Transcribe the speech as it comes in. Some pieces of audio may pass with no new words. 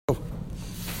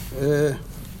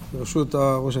ברשות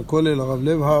ראש הכולל, הרב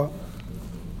לבהר,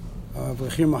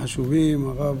 האברכים החשובים,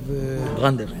 הרב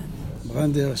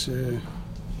ברנדר,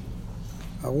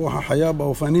 שהרוח החיה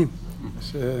באופנים,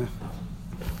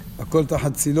 שהכל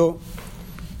תחת צילו.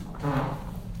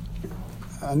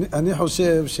 אני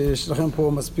חושב שיש לכם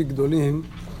פה מספיק גדולים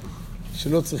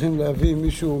שלא צריכים להביא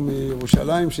מישהו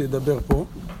מירושלים שידבר פה,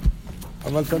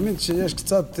 אבל תמיד שיש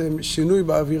קצת שינוי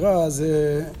באווירה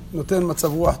זה נותן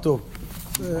מצב רוח טוב,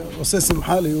 זה עושה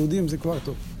שמחה ליהודים, זה כבר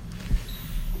טוב.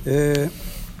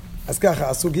 אז ככה,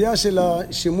 הסוגיה של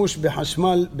השימוש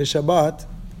בחשמל בשבת,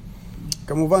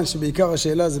 כמובן שבעיקר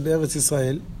השאלה זה בארץ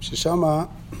ישראל, ששם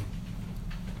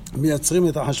מייצרים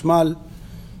את החשמל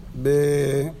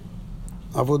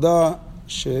בעבודה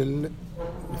של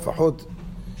לפחות,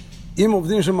 אם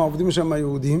עובדים שם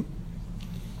היהודים,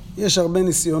 יש הרבה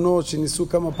ניסיונות שניסו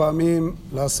כמה פעמים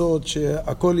לעשות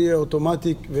שהכל יהיה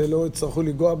אוטומטי ולא יצטרכו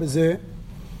לגוע בזה,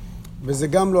 וזה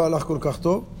גם לא הלך כל כך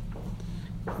טוב,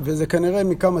 וזה כנראה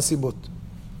מכמה סיבות.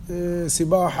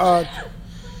 סיבה אחת,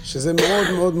 שזה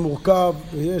מאוד מאוד מורכב,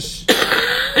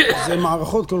 זה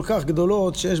מערכות כל כך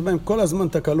גדולות שיש בהן כל הזמן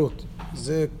תקלות.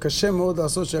 זה קשה מאוד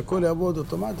לעשות שהכל יעבוד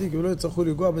אוטומטי ולא יצטרכו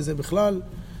לגוע בזה בכלל,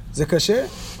 זה קשה,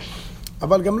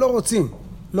 אבל גם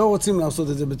לא רוצים לעשות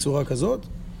את זה בצורה כזאת,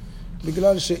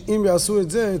 בגלל שאם יעשו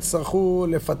את זה, יצטרכו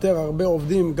לפטר הרבה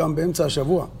עובדים גם באמצע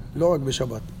השבוע, לא רק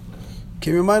בשבת.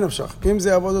 כי ממה נפשך? אם זה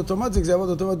יעבוד אוטומטי, זה יעבוד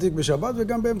אוטומטי בשבת,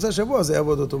 וגם באמצע השבוע זה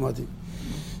יעבוד אוטומטי.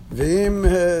 ואם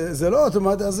זה לא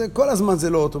אוטומטי, אז כל הזמן זה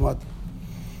לא אוטומטי.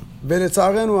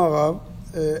 ולצערנו הרב,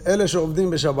 אלה שעובדים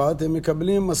בשבת, הם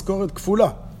מקבלים משכורת כפולה.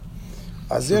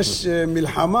 אז יש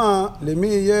מלחמה למי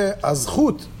יהיה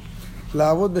הזכות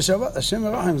לעבוד בשבת. השם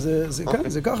ירחם,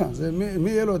 זה ככה. מי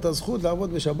יהיה לו את הזכות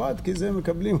לעבוד בשבת? כי זה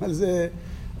מקבלים על זה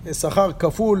שכר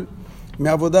כפול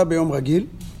מעבודה ביום רגיל.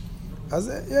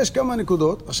 אז יש כמה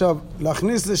נקודות. עכשיו,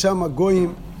 להכניס לשם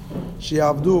גויים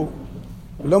שיעבדו,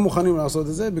 לא מוכנים לעשות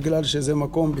את זה, בגלל שזה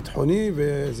מקום ביטחוני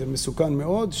וזה מסוכן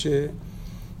מאוד,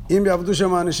 שאם יעבדו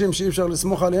שם אנשים שאי אפשר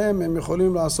לסמוך עליהם, הם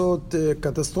יכולים לעשות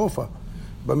קטסטרופה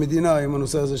במדינה עם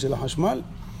הנושא הזה של החשמל.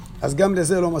 אז גם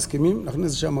לזה לא מסכימים,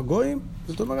 להכניס לשם גויים.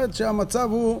 זאת אומרת שהמצב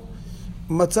הוא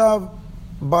מצב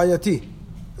בעייתי.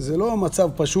 זה לא מצב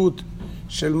פשוט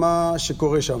של מה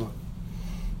שקורה שם.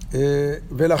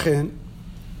 ולכן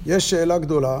יש שאלה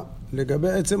גדולה לגבי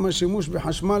עצם השימוש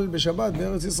בחשמל בשבת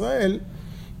בארץ ישראל,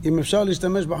 אם אפשר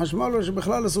להשתמש בחשמל או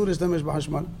שבכלל אסור להשתמש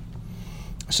בחשמל.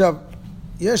 עכשיו,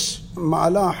 יש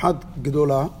מעלה אחת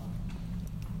גדולה,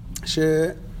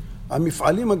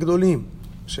 שהמפעלים הגדולים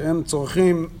שהם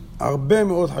צורכים הרבה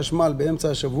מאוד חשמל באמצע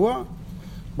השבוע,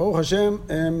 ברוך השם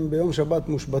הם ביום שבת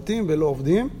מושבתים ולא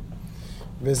עובדים,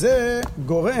 וזה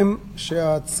גורם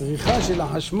שהצריכה של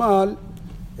החשמל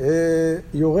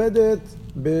יורדת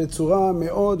בצורה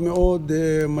מאוד מאוד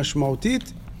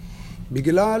משמעותית,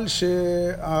 בגלל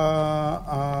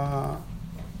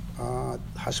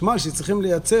שהחשמל שצריכים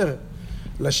לייצר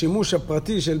לשימוש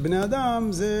הפרטי של בני אדם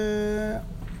זה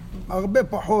הרבה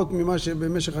פחות ממה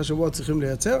שבמשך השבוע צריכים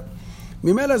לייצר.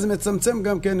 ממילא זה מצמצם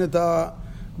גם כן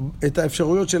את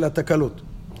האפשרויות של התקלות.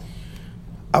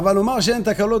 אבל לומר שאין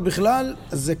תקלות בכלל,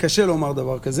 זה קשה לומר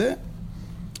דבר כזה.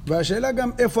 והשאלה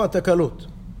גם איפה התקלות.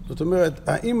 זאת אומרת,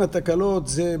 האם התקלות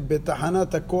זה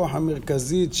בתחנת הכוח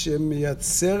המרכזית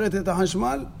שמייצרת את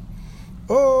החשמל,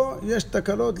 או יש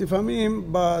תקלות לפעמים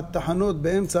בתחנות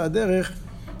באמצע הדרך,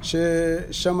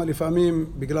 ששם לפעמים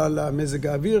בגלל המזג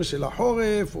האוויר של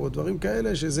החורף או דברים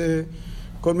כאלה, שזה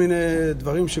כל מיני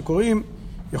דברים שקורים,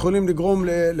 יכולים לגרום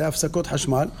להפסקות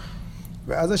חשמל.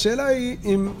 ואז השאלה היא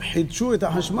אם חידשו את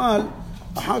החשמל,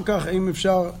 אחר כך אם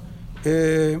אפשר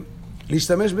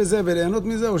להשתמש בזה וליהנות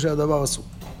מזה או שהדבר אסור.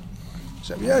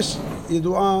 עכשיו יש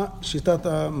ידועה שיטת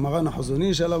המרן החזון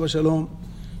איש עליו השלום,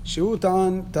 שהוא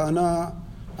טענה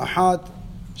אחת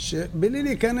שבלי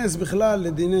להיכנס בכלל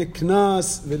לדיני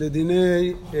כנס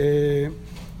ולדיני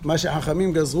מה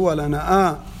שחכמים גזרו על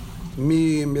הנאה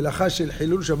ממלאכה של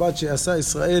חילול שבת שעשה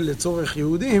ישראל לצורך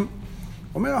יהודים,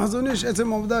 אומר החזון איש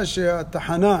עצם העובדה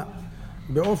שהתחנה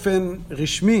באופן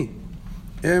רשמי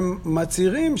הם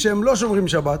מצהירים שהם לא שומרים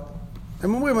שבת,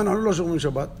 הם אומרים אנחנו לא שומרים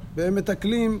שבת, והם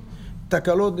מתקלים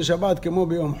תקלות בשבת כמו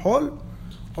ביום חול.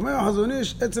 אומר החזון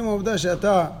איש, עצם העובדה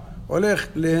שאתה הולך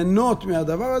ליהנות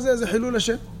מהדבר הזה, זה חילול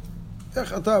השם.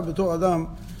 איך אתה בתור אדם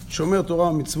שומר תורה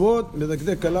ומצוות,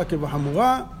 מדקדק קלה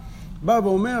כבחמורה, בא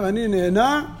ואומר אני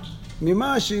נהנה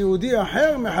ממה שיהודי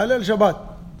אחר מחלל שבת.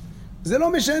 זה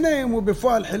לא משנה אם הוא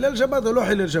בפועל חילל שבת או לא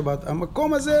חילל שבת.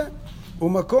 המקום הזה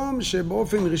הוא מקום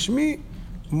שבאופן רשמי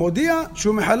מודיע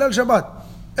שהוא מחלל שבת.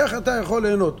 איך אתה יכול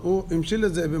ליהנות? הוא המשיל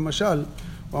את זה במשל,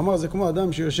 הוא אמר זה כמו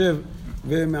אדם שיושב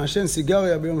ומעשן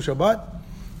סיגריה ביום שבת,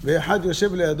 ואחד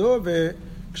יושב לידו,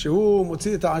 וכשהוא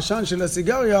מוציא את העשן של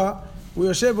הסיגריה, הוא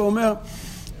יושב ואומר,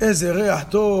 איזה ריח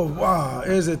טוב, וואו,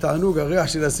 איזה תענוג הריח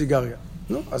של הסיגריה.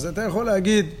 אז אתה יכול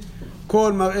להגיד,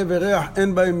 כל מראה וריח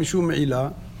אין בהם משום מעילה,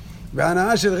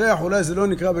 והנאה של ריח אולי זה לא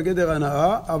נקרא בגדר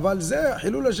הנאה, אבל זה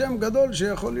חילול השם גדול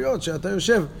שיכול להיות שאתה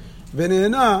יושב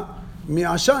ונהנה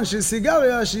מעשן של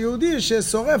סיגריה שיהודי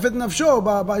ששורף את נפשו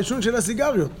בעישון של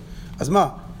הסיגריות. אז מה?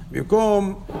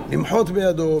 במקום למחות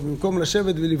בידו, במקום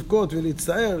לשבת ולבכות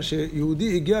ולהצטער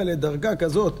שיהודי הגיע לדרגה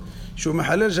כזאת שהוא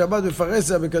מחלל שבת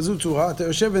בפרהסיה בכזו צורה, אתה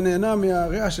יושב ונהנה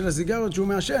מהריח של הסיגריות שהוא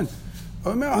מעשן.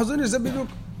 הוא אומר, החזון זה בדיוק.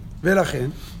 ולכן,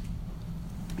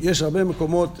 יש הרבה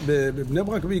מקומות בבני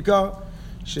ברק בעיקר,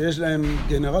 שיש להם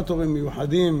גנרטורים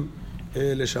מיוחדים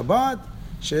לשבת,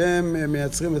 שהם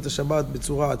מייצרים את השבת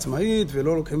בצורה עצמאית,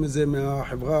 ולא לוקחים את זה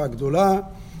מהחברה הגדולה,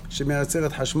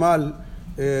 שמייצרת חשמל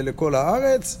לכל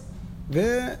הארץ,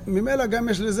 וממילא גם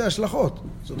יש לזה השלכות.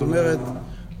 זאת אומרת,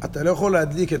 אתה לא יכול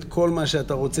להדליק את כל מה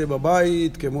שאתה רוצה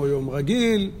בבית, כמו יום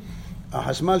רגיל,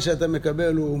 החשמל שאתה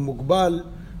מקבל הוא מוגבל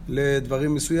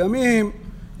לדברים מסוימים,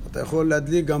 אתה יכול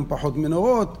להדליק גם פחות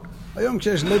מנורות. היום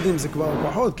כשיש לדים זה כבר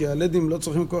פחות, כי הלדים לא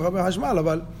צריכים כל כך הרבה חשמל,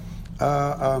 אבל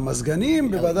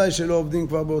המזגנים בוודאי שלא עובדים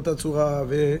כבר באותה צורה,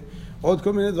 ועוד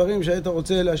כל מיני דברים שהיית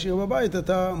רוצה להשאיר בבית,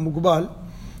 אתה מוגבל,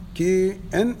 כי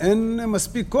אין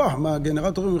מספיק כוח.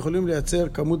 הגנרטורים יכולים לייצר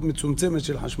כמות מצומצמת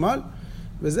של חשמל,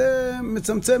 וזה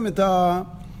מצמצם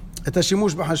את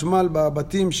השימוש בחשמל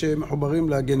בבתים שמחוברים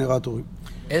לגנרטורים.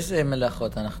 איזה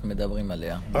מלאכות אנחנו מדברים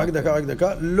עליה? רק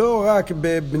דקה. לא רק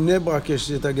בבני ברק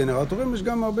יש את הגנרטורים, יש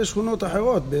גם הרבה שכונות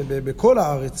אחרות בכל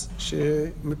הארץ,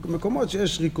 מקומות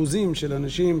שיש ריכוזים של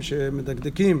אנשים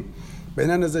שמדקדקים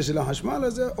בעניין הזה של החשמל,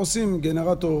 אז עושים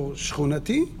גנרטור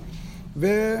שכונתי,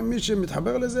 ומי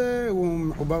שמתחבר לזה הוא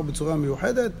מחובר בצורה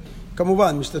מיוחדת,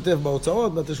 כמובן משתתף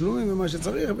בהוצאות, בתשלומים ומה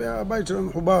שצריך, והבית שלו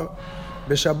מחובר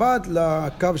בשבת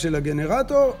לקו של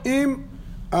הגנרטור, עם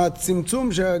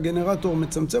הצמצום שהגנרטור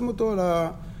מצמצם אותו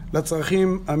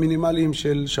לצרכים המינימליים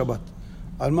של שבת.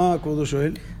 על מה כבודו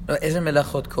שואל? לא, איזה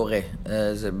מלאכות קורה?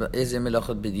 איזה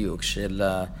מלאכות בדיוק?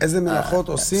 איזה מלאכות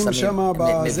עושים שם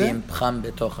בזה? מביאים פחם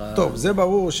בתוך טוב, זה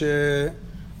ברור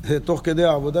שתוך כדי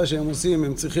העבודה שהם עושים,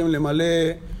 הם צריכים למלא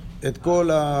את כל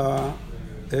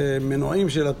המנועים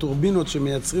של הטורבינות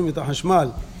שמייצרים את החשמל.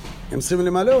 הם צריכים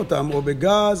למלא אותם, או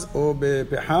בגז, או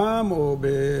בפחם, או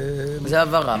זה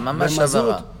עברה, ממש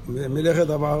עברה. מלאכת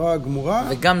עברה גמורה.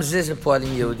 וגם זה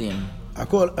פועלים יהודים.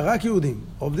 הכל, רק יהודים.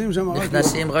 עובדים שם רק יהודים.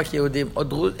 נכנסים רק יהודים.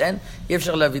 אין, אי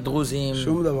אפשר להביא דרוזים.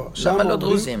 שום דבר. למה לא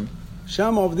דרוזים?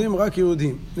 שם עובדים רק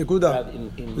יהודים. נקודה.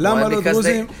 למה לא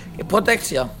דרוזים?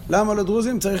 פרוטקציה. למה לא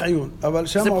דרוזים? צריך עיון. אבל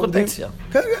שם עובדים... זה פרוטקציה.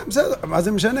 כן, בסדר. מה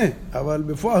זה משנה? אבל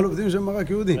בפועל עובדים שם רק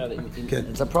יהודים. כן.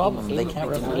 It's a problem. They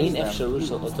can't אין אפשרות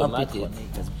אוטומטית.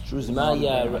 מה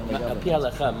היה, על פי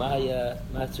ההלכה,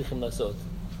 מה צריכים לעשות?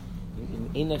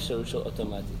 אין אפשרות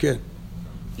אוטומטית. כן.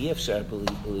 אי אפשר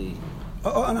בלי...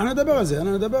 אנחנו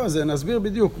נדבר על זה, נסביר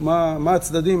בדיוק מה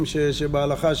הצדדים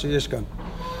שבהלכה שיש כאן.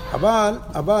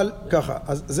 אבל ככה,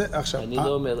 אז זה עכשיו... אני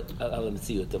לא אומר על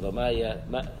המציאות, אבל מה היה...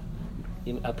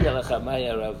 על פי ההלכה, מה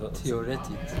היה רב?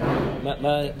 תיאורטית.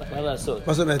 מה לעשות?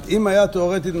 מה זאת אומרת, אם היה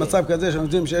תיאורטית מצב כזה שאנחנו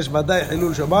יודעים שיש ודאי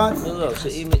חילול שבת... לא,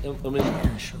 שאם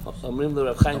אומרים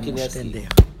לרב חיים קניאסקי,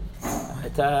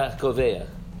 אתה קובע.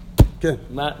 כן.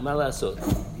 מה לעשות?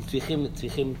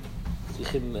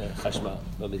 צריכים חשמל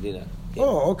במדינה.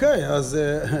 אוקיי, אז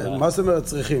מה זאת אומרת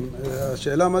צריכים?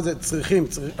 השאלה מה זה צריכים?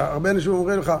 הרבה אנשים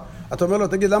אומרים לך, אתה אומר לו,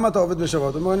 תגיד, למה אתה עובד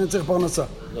בשבת? הוא אומר, אני צריך פרנסה.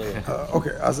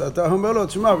 אוקיי, אז אתה אומר לו,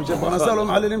 תשמע, בשביל פרנסה לא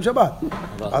מחללים שבת.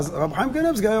 אז רב חיים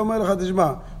קניאסקי היה אומר לך,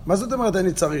 תשמע, מה זאת אומרת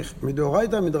אני צריך?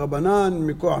 מדאורייתא, מדרבנן,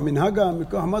 מכוח מנהגה,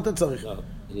 מכוח מה אתה צריך? לא,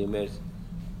 אני אומר,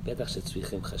 בטח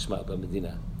שצריכים חשמל במדינה.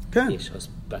 כן. יש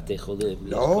בתי חולים.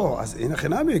 לא, אז הנה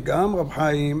חינמי, גם רב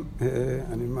חיים,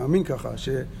 אני מאמין ככה,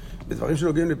 שבדברים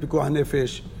שנוגעים לפיקוח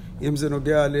נפש, אם זה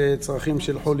נוגע לצרכים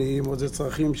של חולים, או זה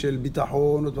צרכים של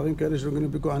ביטחון, או דברים כאלה שנוגעים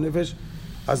לפיקוח נפש,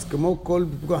 אז כמו כל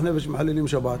פיקוח נפש מחללים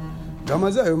שבת, גם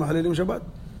על זה היו מחללים שבת.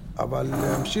 אבל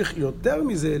להמשיך יותר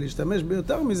מזה, להשתמש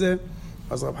ביותר מזה,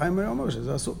 אז רב חיים היה אומר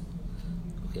שזה אסור.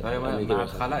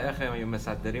 מההתחלה, איך הם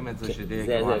מסדרים את זה שזה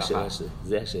יהיה כמו הלכה?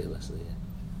 זה השאלה שלי.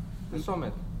 זה סומד.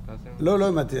 לא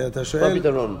הבנתי, אתה שואל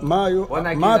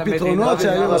מה הפתרונות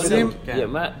שהיו עושים?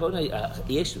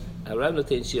 יש, הרב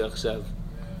נותן שיר עכשיו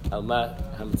על מה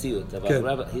המציאות, אבל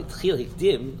הרב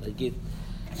הקדים להגיד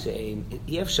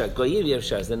שאי אפשר, גויים אי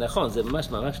אפשר, זה נכון, זה ממש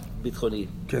ביטחוני.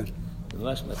 כן. זה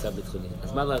ממש מצב ביטחוני.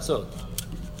 אז מה לעשות?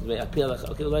 על פי ההלכה,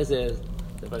 אולי זה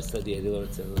דבר צדדי, אני לא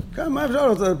רוצה... כן, מה אפשר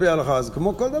לעשות על פי ההלכה? אז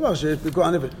כמו כל דבר שיש פיקוח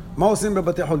נפש. מה עושים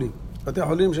בבתי חולים? בתי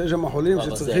חולים שיש שם חולים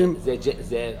שצריכים...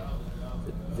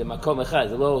 זה מקום אחד,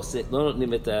 זה לא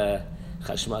נותנים את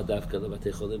החשמל דווקא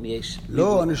לבתי חולים, יש...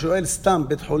 לא, אני שואל סתם,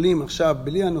 בית חולים עכשיו,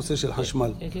 בלי הנושא של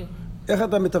חשמל. איך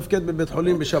אתה מתפקד בבית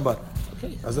חולים בשבת?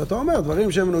 אז אתה אומר,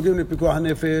 דברים שהם נוגעים לפיקוח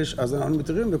הנפש, אז אנחנו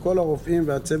מתירים לכל הרופאים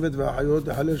והצוות והאחיות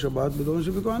לחלל שבת בדברים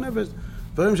של פיקוח הנפש.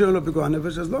 דברים שהם לא פיקוח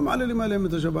הנפש, אז לא מעללים עליהם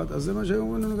את השבת. אז זה מה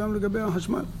שאומרים לנו גם לגבי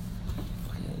החשמל.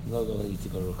 לא הייתי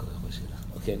ברור כל כך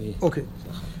בשאלה. אוקיי.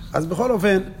 אז בכל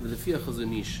אופן... ולפי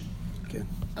החזון איש,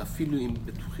 אפילו אם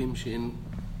בטוחים שאין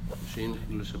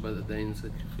חילול שבת, עדיין זה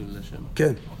חילול השם.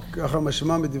 כן, ככה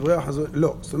משמע מדברי החזון...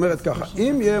 לא, זאת אומרת ככה,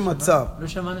 אם יהיה מצב... לא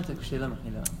שמענו את השאלה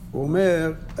מחילה. הוא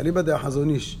אומר, אליבא דהחזון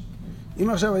איש, אם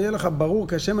עכשיו יהיה לך ברור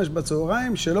כשמש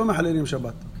בצהריים שלא מחללים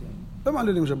שבת. לא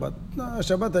מחללים שבת.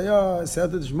 השבת היה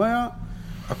סייעתא דשמיא,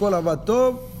 הכל עבד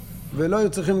טוב, ולא היו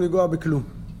צריכים לגוע בכלום.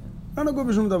 לא נגעו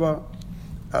בשום דבר.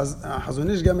 אז החזון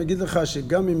איש גם יגיד לך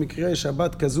שגם אם מקרה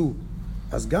שבת כזו,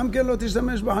 אז גם כן לא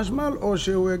תשתמש בחשמל, או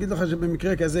שהוא יגיד לך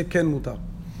שבמקרה כזה כן מותר.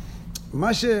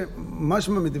 מה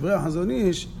שמדברי החזון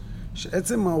איש,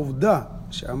 שעצם העובדה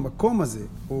שהמקום הזה,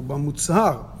 הוא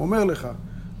במוצהר, אומר לך,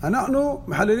 אנחנו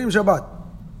מחללים שבת.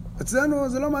 אצלנו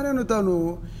זה לא מעניין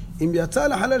אותנו, אם יצא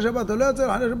לחלל שבת או לא יצא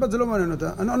לחלל שבת, זה לא מעניין אותנו.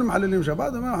 אנחנו מחללים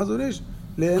שבת, אומר החזון איש,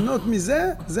 ליהנות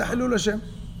מזה, זה חילול השם.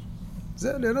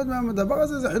 ליהנות מהדבר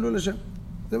הזה, זה חילול השם.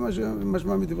 זה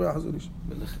משמע מדברי החזון איש.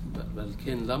 ועל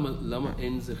כן, למה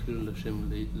אין זה חילול השם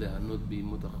ליהנות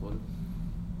בימות החול?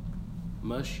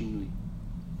 מה השינוי?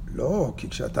 לא, כי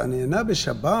כשאתה נהנה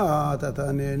בשבת,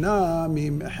 אתה נהנה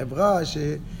מחברה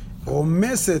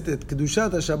שרומסת את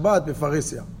קדושת השבת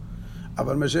בפרהסיה.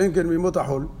 אבל מה שאין כן בימות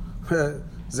החול,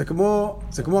 זה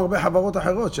כמו הרבה חברות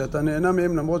אחרות, שאתה נהנה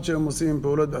מהם למרות שהם עושים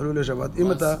פעולות בחילולי שבת.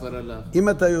 אם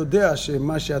אתה יודע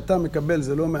שמה שאתה מקבל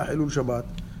זה לא מהחילול שבת,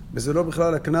 וזה לא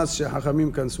בכלל הכנס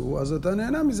שהחכמים כנסו, אז אתה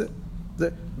נהנה מזה.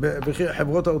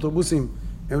 בחברות האוטובוסים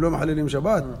הם לא מחללים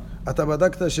שבת. אתה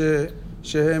בדקת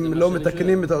שהם לא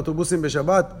מתקנים את האוטובוסים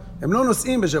בשבת. הם לא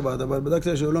נוסעים בשבת, אבל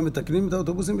בדקת שהם לא מתקנים את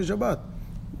האוטובוסים בשבת.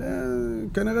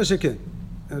 כנראה שכן,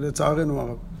 לצערנו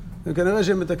הרב. כנראה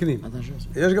שהם מתקנים.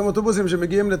 יש גם אוטובוסים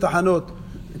שמגיעים לתחנות.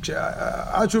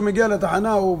 עד שהוא מגיע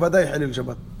לתחנה הוא ודאי חליל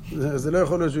שבת. זה לא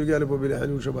יכול להיות שהוא הגיע לפה בלי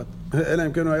חילול שבת. אלא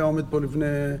אם כן הוא היה עומד פה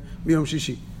מיום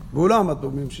שישי. והוא לא עמד פה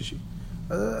ביום שישי.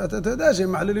 אתה יודע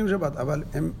שהם מחללים שבת, אבל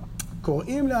הם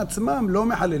קוראים לעצמם לא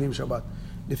מחללים שבת.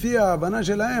 לפי ההבנה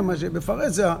שלהם, מה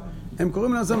שבפרהסיה, הם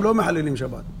קוראים לעצמם לא מחללים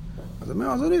שבת. אז אומר,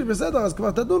 אז אני בסדר, אז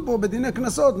כבר תדון פה בדיני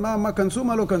כנסות, מה כנסו,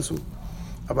 מה לא כנסו.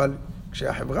 אבל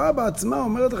כשהחברה בעצמה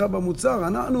אומרת לך במוצר,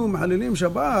 אנחנו מחללים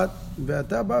שבת,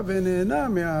 ואתה בא ונהנה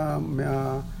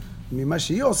ממה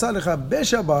שהיא עושה לך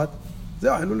בשבת,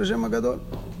 זה החילול השם הגדול.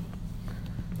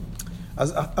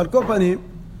 אז על כל פנים,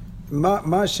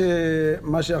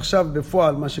 מה שעכשיו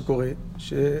בפועל, מה שקורה,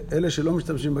 שאלה שלא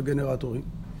משתמשים בגנרטורים,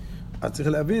 אז צריך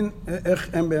להבין איך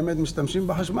הם באמת משתמשים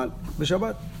בחשמל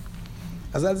בשבת.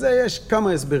 אז על זה יש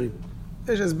כמה הסברים.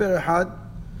 יש הסבר אחד,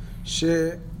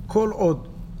 שכל עוד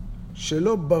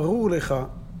שלא ברור לך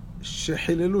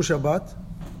שחיללו שבת,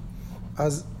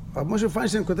 אז רב משה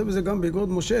פיינשטיין כותב בזה גם באגרות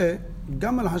משה,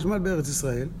 גם על החשמל בארץ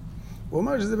ישראל, הוא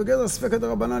אומר שזה בגדר ספקא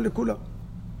דרבנן לכולה.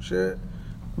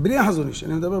 בלי החזון איש,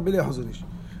 אני מדבר בלי החזון איש.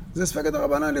 זה ספקא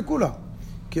דרבנן לכולה.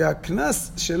 כי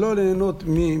הכנס שלא ליהנות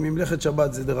מממלכת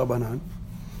שבת זה דרבנן,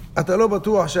 אתה לא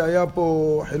בטוח שהיה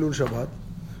פה חילול שבת,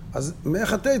 אז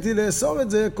מאיך אתה איתי לאסור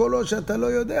את זה כל עוד שאתה לא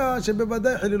יודע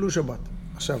שבוודאי חיללו שבת.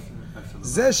 עכשיו,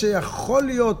 זה שיכול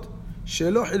להיות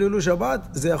שלא חיללו שבת,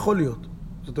 זה יכול להיות.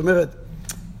 זאת אומרת,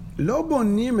 לא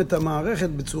בונים את המערכת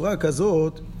בצורה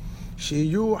כזאת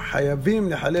שיהיו חייבים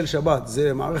לחלל שבת.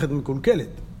 זה מערכת מקולקלת.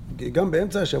 כי גם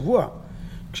באמצע השבוע,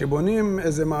 כשבונים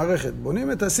איזה מערכת,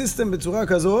 בונים את הסיסטם בצורה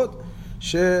כזאת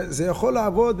שזה יכול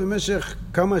לעבוד במשך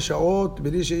כמה שעות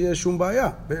בלי שיהיה שום בעיה,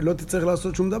 ולא תצטרך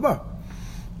לעשות שום דבר.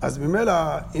 אז ממילא,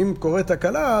 אם קורה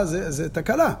תקלה, זה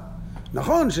תקלה.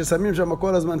 נכון ששמים שם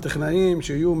כל הזמן טכנאים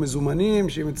שיהיו מזומנים,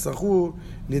 שהם יצטרכו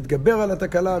להתגבר על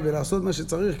התקלה ולעשות מה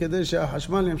שצריך כדי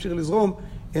שהחשמל ימשיך לזרום.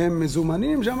 הם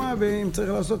מזומנים שם, ואם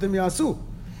צריך לעשות הם יעשו.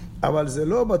 אבל זה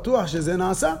לא בטוח שזה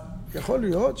נעשה. יכול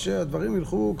להיות שהדברים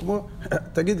ילכו כמו...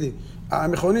 תגיד לי,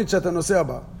 המכונית שאתה נוסע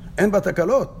בה, אין בה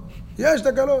תקלות? יש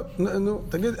תקלות. נו,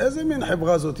 תגיד, איזה מין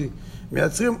חברה זאתי?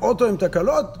 מייצרים אוטו עם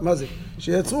תקלות? מה זה?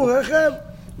 שיצרו רכב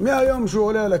מהיום שהוא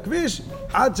עולה על הכביש,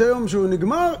 עד שהיום שהוא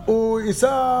נגמר, הוא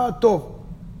ייסע טוב.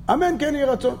 אמן כן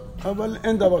יהיה רצון, אבל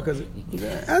אין דבר כזה.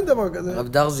 אין דבר כזה. רב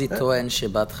דרזי טוען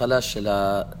שבהתחלה של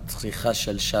הצריכה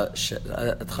של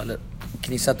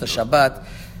כניסת השבת,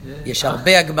 יש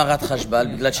הרבה הגמרת חשמל,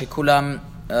 בגלל שכולם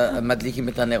מדליקים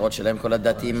את הנרות שלהם, כל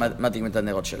הדתיים מדליקים את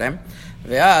הנרות שלהם,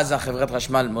 ואז החברת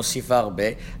חשמל מוסיפה הרבה,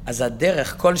 אז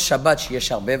הדרך, כל שבת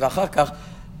שיש הרבה, ואחר כך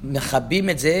מחבים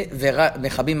את זה,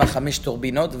 ומחבים 5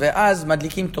 טורבינות, ואז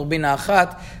מדליקים טורבינה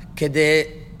אחת כדי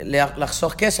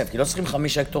לחסוך כסף, כי לא צריכים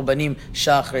 5 טורבנים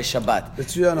שעה אחרי שבת.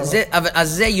 מצוין. אז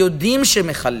זה יודעים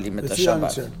שמחללים את השבת.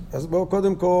 מצוין. אז בואו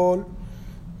קודם כל,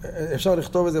 אפשר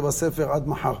לכתוב את זה בספר עד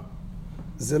מחר.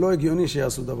 זה לא הגיוני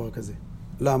שיעשו דבר כזה.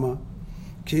 למה?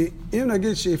 כי אם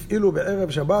נגיד שהפעילו בערב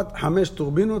שבת 5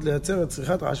 טורבינות לייצר את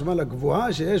צריכת החשמל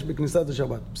הגבוהה שיש בכניסת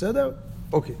השבת. בסדר?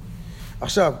 אוקיי.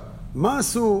 עכשיו, מה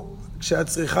עשו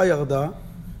כשהצריכה ירדה?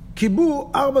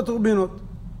 קיבו 4 טורבינות.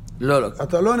 לא.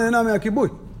 אתה לא נהנה מהכיבוי.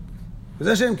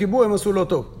 וזה שהם קיבו הם עשו לא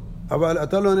טוב. אבל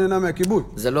אתה לא נהנה מהכיבוי.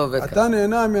 זה לא עובד ככה. אתה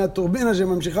נהנה מהטורבינה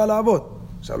שממשיכה לעבוד.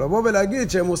 עכשיו, לבוא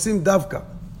ולהגיד שהם עושים דווקא.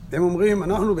 הם אומרים,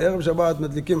 אנחנו בערב שבת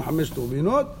מדליקים 5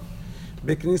 טורבינות,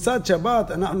 בכניסת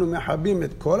שבת אנחנו מחבים את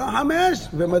כל 5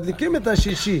 ומדליקים את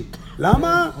 6.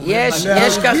 למה?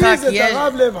 יש ככה, להרגיז את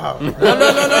הרב לבחר.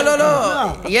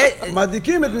 לא.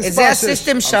 מדליקים את מספר 6. זה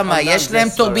הסיסטם שם, יש להם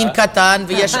טורבין קטן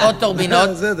ויש עוד טורבינות,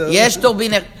 יש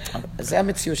טורבין... זה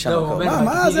המציאות שם.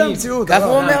 מה זה המציאות? ככה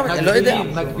הוא אומר, לא יודע.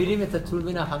 מגבילים את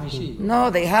הטורבינה החמישית.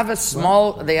 No, they have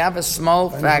a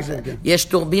small fact. יש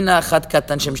טורבינה אחת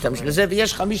קטן שמשתמש לזה,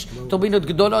 ויש 5 טורבינות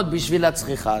גדולות בשביל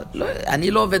הצריכה.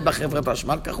 אני לא עובד בחברת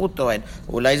חשמל, כך הוא טוען.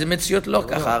 אולי זה מציאות לא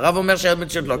ככה. הרב אומר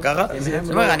שהמציאות לא ככה.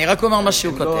 אני רק אומר מה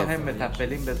שהוא כותב. לא הם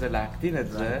מטפלים בזה להקטין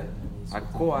את זה,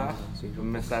 הכוח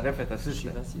מסרף את הסיסטם.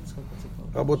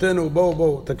 רבותינו,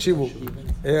 בואו, תקשיבו.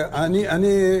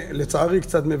 אני לצערי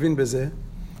קצת מבין בזה,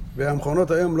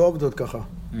 והמכונות היום לא עובדות ככה.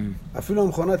 אפילו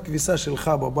המכונת כביסה שלך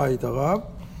בבית הרב,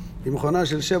 היא מכונה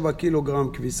של 7 קילוגרם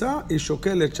כביסה, היא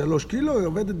שוקלת 3 קילו, היא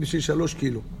עובדת בשביל 3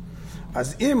 קילו.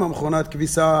 אז אם המכונת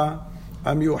כביסה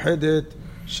המיוחדת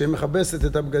שמחבסת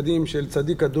את הבגדים של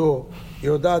צדיק הדור, היא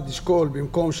יודעת לשקול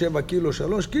במקום 7 קילו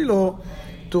 3 קילו,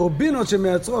 טורבינות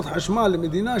שמייצרות חשמל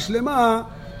למדינה שלמה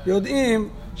יודעים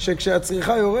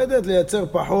שכשהצריכה יורדת לייצר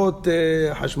פחות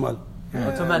חשמל.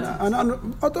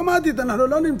 אוטומטית, אנחנו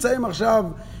לא נמצאים עכשיו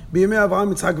בימי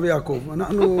אברהם, יצחק ויעקב.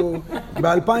 אנחנו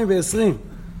ב-2020.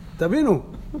 תבינו,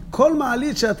 כל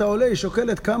מעלית שאתה עולה היא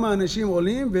שוקלת כמה אנשים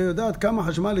עולים ויודעת כמה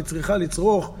חשמל היא צריכה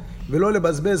לצרוך ולא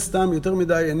לבזבז סתם יותר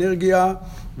מדי אנרגיה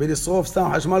ולשרוף סתם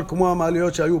חשמל כמו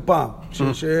המעליות שהיו פעם,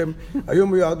 שהן היו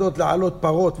מיועדות לעלות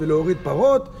פרות ולהוריד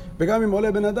פרות, וגם אם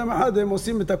עולה בן אדם אחד הם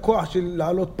עושים את הכוח של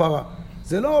לעלות פרה.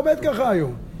 זה לא עובד ככה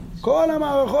היום. כל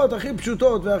המערכות הכי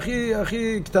פשוטות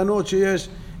והכי קטנות שיש,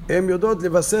 הן יודעות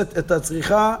לבסט את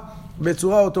הצריכה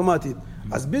בצורה אוטומטית.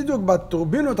 אז בדיוק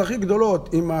בטורבינות הכי גדולות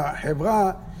עם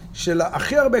החברה של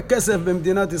הכי הרבה כסף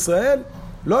במדינת ישראל,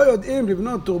 לא יודעים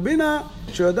לבנות טורבינה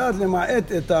שיודעת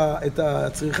למעט את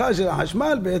הצריכה של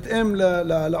החשמל בהתאם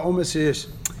לעומס שיש.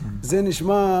 זה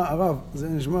נשמע הרב, זה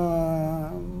נשמע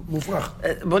מופרך.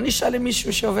 בוא נשאל עם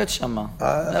מישהו שעובד שם.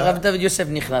 הרב דוד יוסף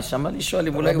נכנס שם, לשאול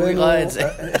אם אולי הוא יראה את זה.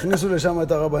 הכניסו לשם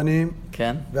את הרבנים,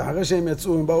 כן. ואחרי שהם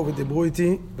יצאו הם באו ודיברו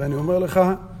איתי, ואני אומר לך,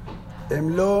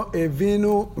 הם לא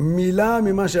הבינו מילה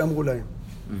ממה שאמרו להם.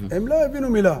 הם לא הבינו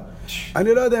מילה.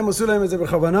 אני לא יודע אם עשו להם את זה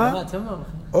בכוונה,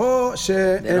 או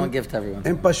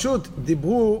שהם פשוט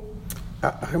דיברו,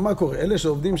 אחרי מה קורה, אלה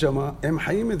שעובדים שם, הם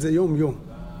חיים את זה יום יום.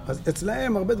 אז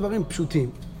אצלהם הרבה דברים פשוטים.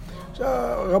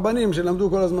 רבנים שלמדו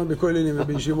כל הזמן בכוללים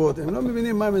ובישיבות, הם לא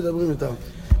מבינים מה הם מדברים איתם.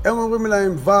 הם אומרים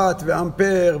להם וואט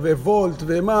ואמפר ווולט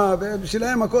ומה,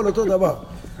 ובשבילהם הכל אותו דבר.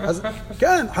 אז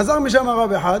כן, חזר משם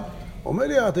הרב אחד, אומר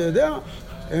לי, אתה יודע,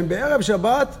 הם בערב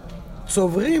שבת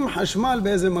צוברים חשמל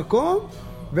באיזה מקום,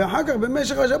 ואחר כך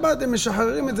במשך השבת הם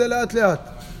משחררים את זה לאט לאט.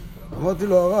 אמרתי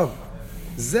לו, הרב,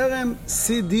 זרם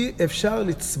CD אפשר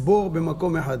לצבור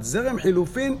במקום אחד. זרם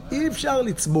חילופין אי אפשר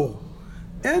לצבור.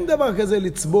 אין דבר כזה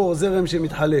לצבור זרם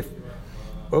שמתחלף.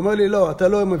 הוא אומר לי, לא, אתה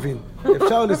לא מבין.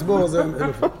 אפשר לצבור זרם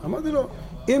חילופין. אמרתי לו,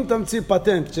 אם תמציא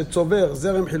פטנט שצובר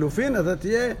זרם חילופין, אתה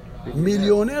תהיה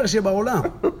מיליונר שבעולם.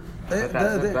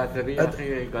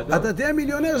 אתה תהיה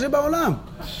מיליונר שבעולם.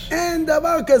 אין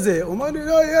דבר כזה. הוא אומר לי,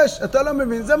 לא, יש, אתה לא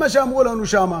מבין. זה מה שאמרו לנו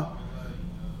שמה.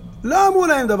 לא אמרו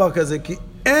להם דבר כזה, כי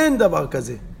אין דבר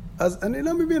כזה. אז אני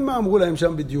לא מבין מה אמרו להם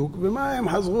שם בדיוק, ומה הם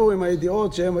חזרו עם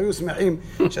הידיעות שהם היו שמחים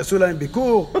שעשו להם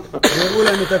ביקור, והראו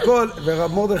להם את הכל,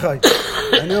 ורב מרדכי,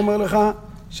 אני אומר לך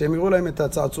שהם יראו להם את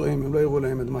הצעצועים, הם לא יראו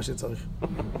להם את מה שצריך.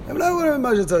 הם לא יראו להם את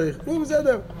מה שצריך, נו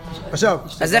בסדר. עכשיו,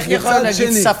 אז איך יכול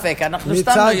להגיד ספק? אנחנו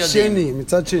סתם לא יודעים.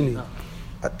 מצד שני,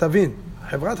 תבין,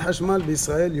 חברת חשמל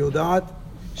בישראל יודעת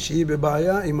שהיא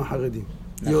בבעיה עם החרדים.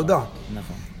 היא יודעת.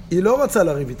 נכון. היא לא רצה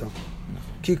לריב איתם.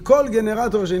 כי כל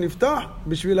גנרטור שנפתח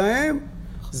בשבילהם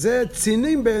זה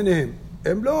צינים בעיניהם.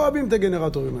 הם לא אוהבים את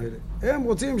הגנרטורים האלה. הם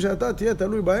רוצים שאתה תהיה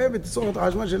תלוי בהם ותצרוך את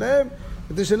החשמל שלהם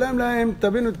ותשלם להם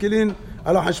טבין ותקילין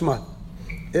על החשמל.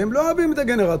 הם לא אוהבים את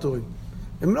הגנרטורים.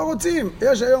 הם לא רוצים.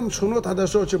 יש היום שכונות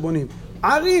חדשות שבונים.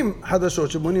 ערים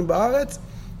חדשות שבונים בארץ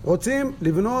רוצים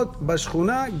לבנות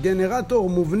בשכונה גנרטור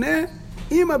מובנה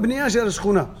עם הבנייה של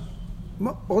השכונה.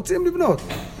 רוצים לבנות.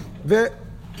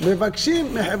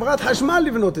 ומבקשים מחברת חשמל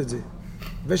לבנות את זה.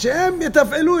 ושהם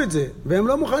יתפעלו את זה. והם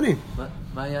לא מוכנים.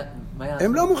 מה יעזור?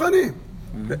 הם לא מוכנים.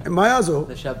 מה יעזור?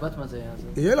 לשבת מה זה יעזור?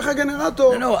 יהיה לך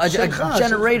גנרטור שלך. A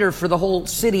generator for the whole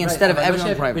city instead of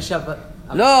everyone private. בשבת.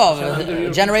 No,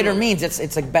 a generator means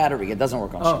it's like battery. It doesn't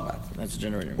work on Shabbat. That's a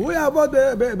generator. הוא יעבוד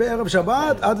בערב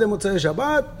שבת, עד למוצאי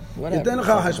שבת, ייתן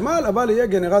לך חשמל, אבל יהיה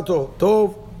גנרטור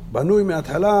טוב, בנוי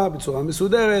מההתחלה, בצורה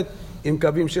מסודרת, עם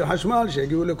קווים של חשמל,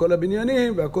 שיגיעו לכל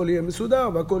הבניינים, והכל יהיה מסודר,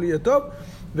 והכל יהיה טוב,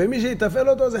 ומי שיתפעל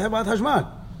אותו זה חברת חשמל.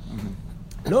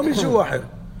 לא מישהו אחר.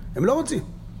 הם לא רוצים.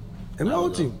 הם לא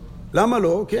רוצים. למה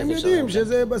לא? כי הם יודעים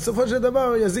שזה בסופו של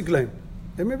דבר יזיק להם.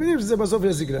 הם מבינים שזה בסוף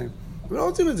יזיק להם. הם לא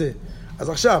רוצים את זה. אז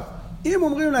עכשיו, אם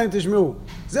אומרים להם, תשמעו,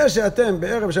 זה שאתם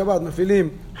בערב שבת מפעילים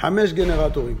 5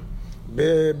 גנרטורים,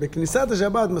 בכניסת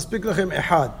השבת מספיק לכם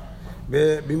 1,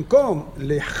 במקום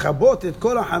לחבות את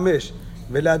כל 5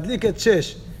 ולהדליק את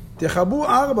 6, תחבו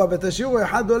 4 ותשאירו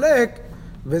 1 דולק,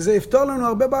 וזה יפתור לנו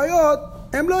הרבה בעיות,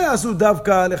 הם לא יעשו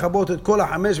דווקא לחבות את כל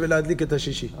 5 ולהדליק את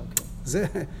 6.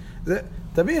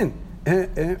 תבין,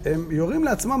 הם יורים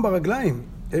לעצמם ברגליים.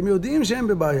 הם יודעים שהם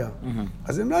בבעיה.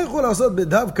 אז הם לא יכולו לעשות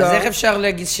בדווקא... אז איך אפשר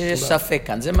להגיד שיש ספק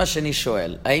כאן? זה מה שאני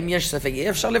שואל. האם יש ספק? אי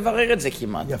אפשר לברר את זה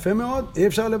כמעט. יפה מאוד, אי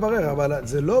אפשר לברר, אבל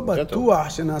זה לא בטוח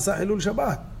שנעשה חילול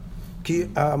שבת. כי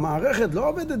המערכת לא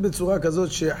עובדת בצורה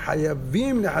כזאת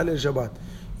שחייבים לחלל שבת.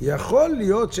 יכול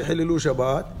להיות שחיללו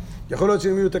שבת, יכול להיות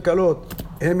שהם יהיו תקלות,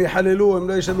 הם יחללו, הם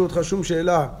לא ישאלו אותך שום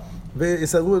שאלה,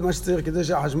 ויסדרו את מה שצריך כדי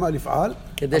שהחשמל יפעל.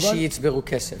 כדי שיצברו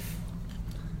כסף.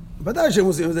 ודאי שהם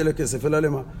עושים את זה לכסף, אלא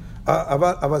למה?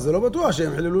 אבל זה לא בטוח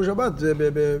שהם חיללו שבת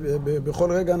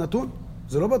בכל רגע נתון.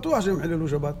 זה לא בטוח שהם חיללו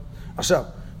שבת. עכשיו,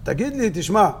 תגיד לי,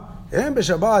 תשמע, הם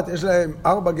בשבת, יש להם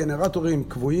 4 גנרטורים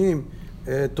קבועים,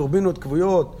 טורבינות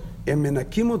קבועות, הם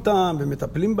מנקים אותם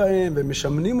ומטפלים בהם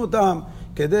ומשמנים אותם,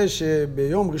 כדי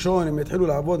שביום ראשון הם יתחילו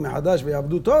לעבוד מחדש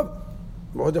ויעבדו טוב?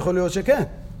 מאוד יכול להיות שכן.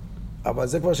 אבל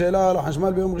זה כבר שאלה על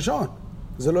החשמל ביום ראשון.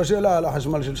 זה לא שאלה על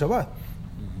החשמל של שבת.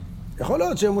 יכול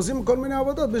להיות שהם עושים כל מיני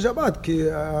עבודות בשבת, כי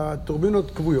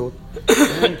הטורבינות קבויות,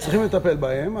 הם צריכים לטפל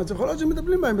בהם, אז יכול להיות שהם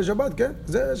מטפלים בהם בשבת, כן?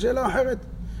 זה שאלה אחרת.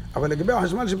 אבל לגבי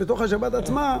החשמל שבתוך השבת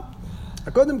עצמה,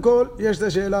 קודם כל יש את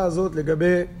השאלה הזאת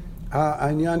לגבי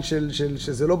העניין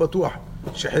שזה לא בטוח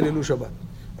שחיללו שבת.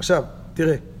 עכשיו,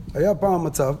 תראה, היה פעם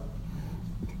מצב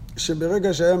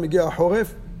שברגע שהיה מגיע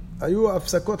החורף, היו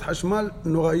הפסקות חשמל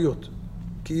נוראיות.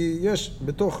 כי יש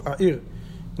בתוך העיר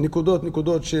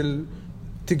נקודות של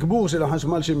תגבור של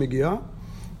החשמל שמגיע,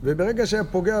 וברגע שהיה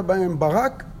פוגע בהם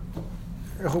ברק,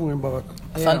 איך אומרים ברק?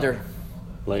 Thunder.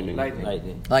 Lightning.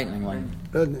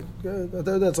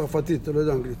 אתה יודע צרפתית, אתה לא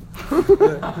יודע אנגלית.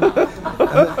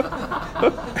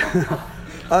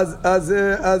 אז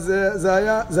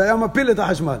זה היה מפיל את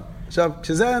החשמל. עכשיו,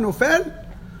 כשזה היה נופל,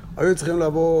 היו צריכים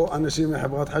לבוא אנשים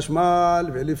מחברת חשמל,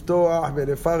 ולפתוח,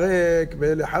 ולפרק,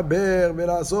 ולחבר,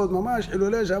 ולעשות ממש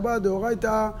חילולי שבת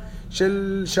דאורייתא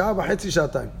של 1.5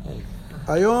 שעתיים.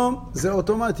 היום זה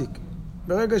אוטומטיק.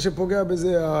 ברגע שפוגע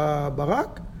בזה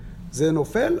הברק, זה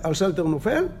נופל, השלטר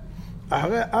נופל,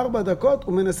 אחרי 4 דקות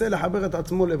הוא מנסה לחבר את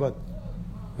עצמו לבד.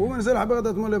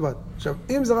 עכשיו,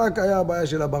 אם זה רק היה הבעיה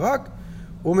של הברק,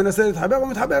 הוא מנסה להתחבר, הוא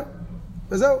מתחבר.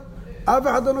 וזהו. אף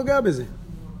אחד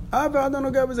לא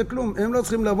נוגע בזה כלום. הם לא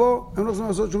צריכים לבוא, הם לא צריכים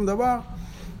לעשות שום דבר.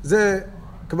 זה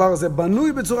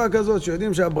בנוי בצורה כזאת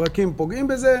שיודעים שהברקים פוגעים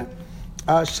בזה.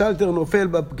 השלטר נופל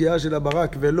בפגיעה של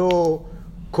הברק ולא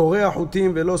קורע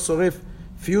חוטים ולא שורף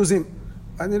פיוזים.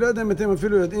 אני לא יודע אם אתם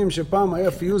אפילו יודעים שפעם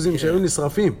היה פיוזים שהיו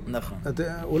נשרפים. נכון.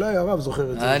 אולי הרב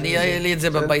זוכר את זה. היה לי את זה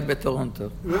בבית בטורונטו.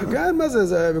 כן, מה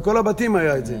זה? בכל הבתים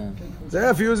היה את זה. זה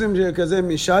היה פיוזים כזה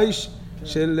משיש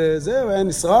של זה, והיה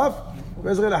נשרף,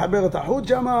 ועזרי לחבר את החוט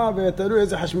שם, ותלוי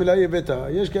איזה חשמלאי הבאת.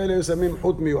 יש כאלה היו שמים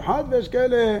חוט מיוחד, ויש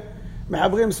כאלה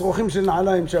מחברים שרוכים של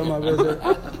נעליים שם,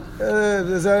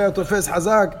 וזה היה תופס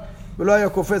חזק, ולא היה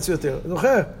קופץ יותר.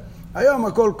 זוכר? היום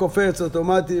הכל קופץ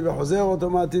אוטומטי וחוזר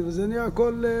אוטומטי, וזה נהיה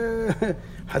הכל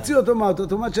חצי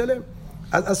אוטומט שלם.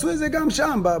 אז עשו את זה גם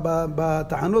שם,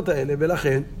 בתחנות האלה,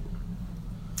 ולכן,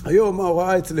 היום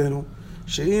ההוראה אצלנו,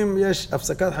 שאם יש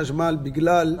הפסקת חשמל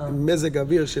בגלל מזג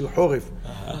אוויר של חורף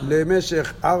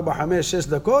למשך 4, 5, 6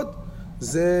 דקות,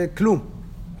 זה כלום.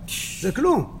 זה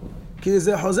כלום. כי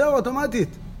זה חוזר אוטומטית.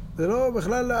 זה לא,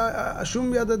 בכלל,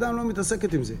 שום יד אדם לא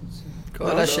מתעסקת עם זה.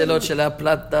 כל השאלות של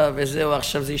הפלטה וזהו,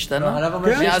 עכשיו זה השתנה? הרב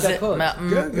אומר שיש דקות.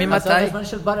 ממתי? עשה חשמל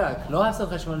של ברק, לא עשה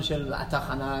חשמל של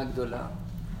התחנה הגדולה.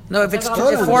 No, if it's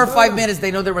 4 or 5 minutes,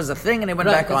 they know there was a thing and they went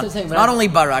back on. Not only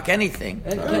Barak, anything.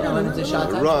 כן, אבל זה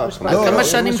שעתיים. כמה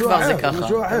שנים כבר זה ככה?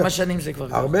 כמה שנים זה כבר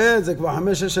ככה? הרבה, זה כבר 5-6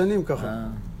 שנים ככה.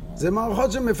 זה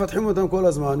מערכות שמפתחים אותם כל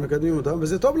הזמן, מקדמים אותם,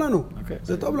 וזה טוב לנו.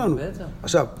 זה טוב לנו.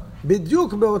 עכשיו,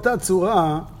 בדיוק באותה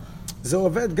צורה, זה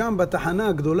עובד גם בתחנה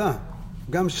הגדולה.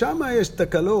 גם שם יש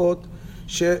תקלות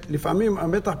שלפעמים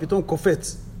המתח פתאום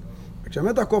קופץ.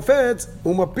 כשהמתח קופץ,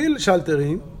 הוא מפיל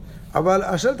שלטרים, אבל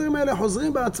השלטרים האלה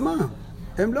חוזרים בעצמם.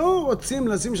 הם לא רוצים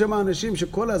לשים שם אנשים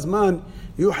שכל הזמן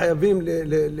יהיו חייבים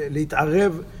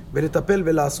להתערב ולטפל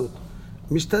ולעשות.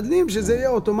 משתדלים שזה יהיה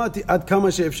אוטומטי עד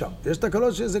כמה שאפשר. יש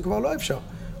תקלות שזה כבר לא אפשר.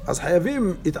 אז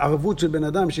חייבים התערבות של בן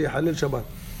אדם שיחלל שבת.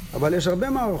 אבל יש הרבה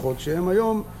מערכות שהן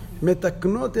היום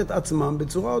מתקנות את עצמם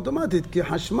בצורה אוטומטית, כי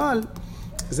חשמל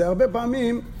זה הרבה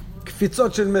פעמים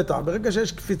קפיצות של מתח. ברגע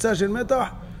שיש קפיצה של מתח,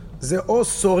 זה או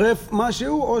שורף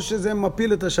משהו או שזה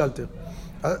מפיל את השלטר.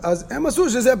 אז הם עשו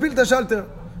שזה יפיל את השלטר.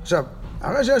 עכשיו,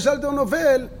 אחרי שהשלטר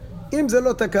נופל, אם זה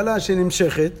לא תקלה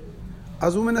שנמשכת,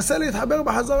 אז הוא מנסה להתחבר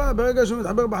בחזרה. ברגע שהוא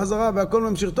מתחבר בחזרה והכל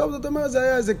ממשיך טוב, זאת אומרת, זה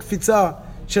היה איזו קפיצה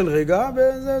של רגע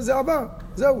וזה עבר.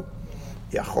 זהו.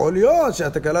 יכול להיות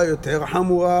שהתקלה יותר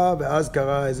חמורה ואז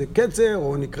קרה איזה קצר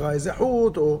או נקרא איזה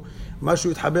חוט או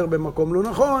משהו התחבר במקום לא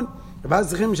נכון, ואז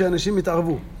צריכים שאנשים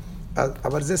יתערבו.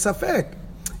 אבל זה ספק.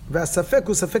 והספק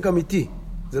הוא ספק אמיתי.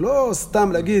 זה לא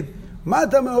סתם להגיד, מה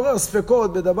אתה מעורר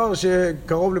ספקות בדבר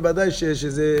שקרוב לוודאי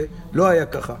שזה לא היה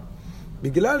ככה.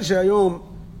 בגלל שהיום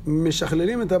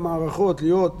משכללים את המערכות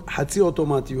להיות חצי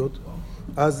אוטומטיות,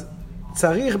 אז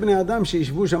צריך בני אדם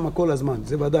שישבו שם כל הזמן,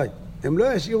 זה ודאי. הם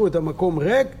לא ישאירו את המקום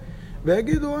ריק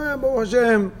ויגידו, ברוך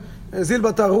השם, זיל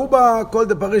בתר רובה, כל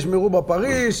דה פריש מרובה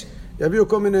פריש, יביאו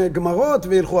כל מיני גמרות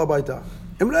וילכו הביתה.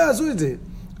 הם לא יעשו את זה.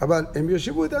 אבל הם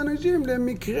יושיבו את האנשים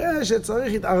למקרה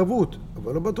שצריך התערבות,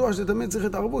 אבל לא בטוח שתמיד צריך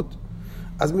התערבות.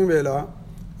 אז ממילא,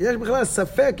 יש בכלל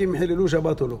ספק אם חיללו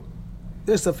שבת או לא.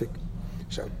 יש ספק.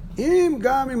 עכשיו,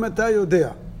 גם אם אתה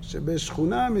יודע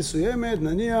שבשכונה מסוימת,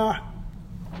 נניח,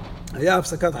 היה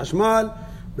הפסקת חשמל,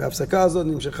 וההפסקה הזאת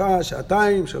נמשכה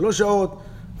 2, 3 שעות,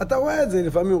 אתה רואה את זה,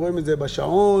 לפעמים רואים את זה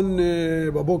בשעון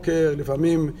בבוקר,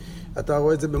 לפעמים אתה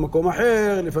רואה את זה במקום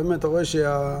אחר, לפעמים אתה רואה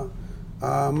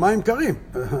המים קרים.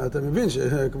 אתה מבין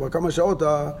שכבר כמה שעות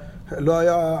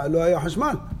לא היה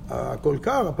חשמל. הכל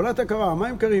קר, הפלטה קרה,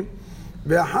 המים קרים.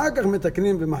 ואחר כך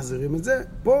מתקנים ומחזירים את זה.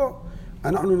 פה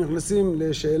אנחנו נכנסים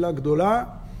לשאלה גדולה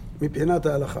מבחינת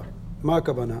ההלכה. מה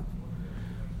הכוונה?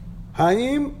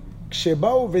 האם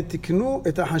כשבאו ותקנו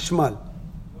את החשמל,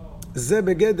 זה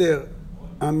בגדר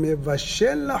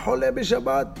המבשל לחולה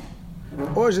בשבת,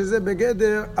 או שזה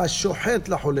בגדר השוחט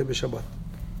לחולה בשבת?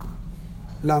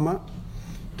 למה?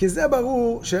 כי זה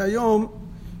ברור שהיום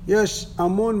יש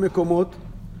המון מקומות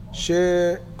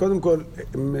שקודם כל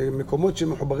מקומות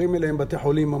שמחוברים אליהם בתי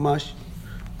חולים ממש,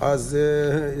 אז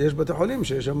יש בתי חולים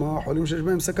שיש שם חולים שיש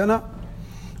בהם סכנה.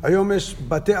 היום יש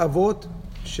בתי אבות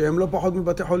שהם לא פחות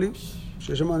מבתי חולים,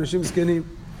 שיש שם אנשים זקנים.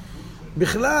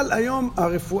 בכלל היום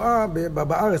הרפואה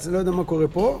בארץ, אני לא יודע מה קורה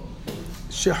פה,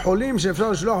 שחולים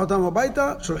שאפשר לשלוח אותם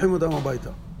הביתה, שולחים אותם הביתה.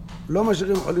 לא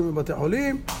משאירים חולים בבתי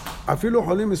חולים, אפילו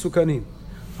חולים מסוכנים.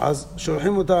 אז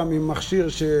שולחים אותם עם מכשיר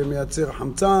שמייצר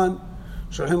חמצן,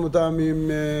 שולחים אותם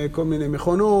עם כל מיני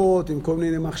מכונות, עם כל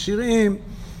מיני מכשירים,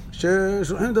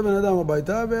 ששולחים את הבן אדם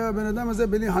הביתה, והבן אדם הזה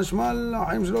בלי חשמל,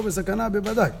 החיים שלו בסכנה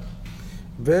בוודאי.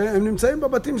 והם נמצאים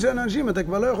בבתים של אנשים, אתה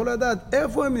כבר לא יכול לדעת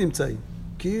איפה הם נמצאים.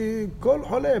 כי כל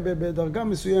חולה בדרגה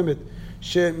מסוימת,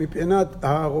 שמבחינת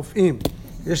הרופאים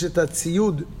יש את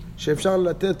הציוד שאפשר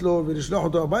לתת לו ולשלוח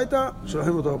אותו הביתה,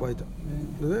 שולחים אותו הביתה.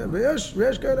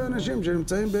 ויש כאלה אנשים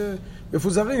שנמצאים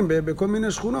מפוזרים בכל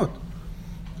מיני שכונות.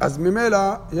 אז ממילא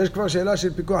יש כבר שאלה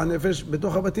של פיקוח נפש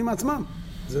בתוך הבתים עצמם.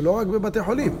 זה לא רק בבתי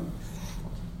חולים.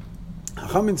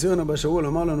 חכם בן ציון אבא שאול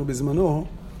אמר לנו בזמנו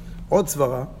עוד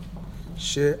סברה,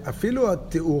 שאפילו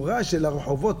התאורה של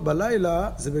הרחובות בלילה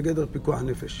זה בגדר פיקוח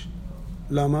נפש.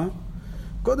 למה?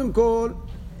 קודם כל,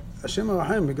 השם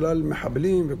הרחם, בגלל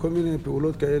מחבלים וכל מיני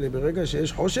פעולות כאלה, ברגע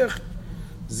שיש חושך,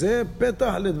 זה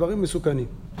פתח לדברים מסוכנים.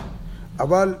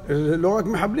 אבל לא רק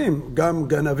מחבלים, גם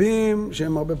גנבים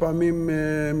שהם הרבה פעמים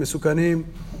מסוכנים,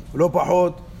 לא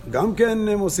פחות, גם כן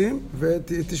הם עושים.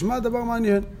 ותשמע דבר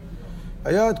מעניין.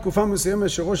 היה תקופה מסוימת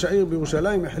שראש העיר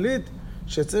בירושלים החליט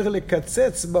שצריך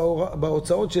לקצץ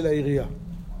בהוצאות של העירייה.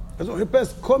 אז הוא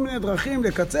חיפש כל מיני דרכים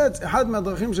לקצץ. אחד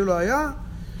מהדרכים שלו היה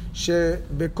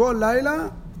שבכל לילה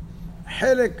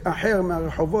חלק אחר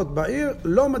מהרחובות בעיר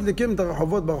לא מדליקים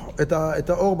את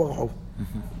האור ברחוב.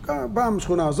 פעם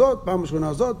שכונה הזאת, פעם שכונה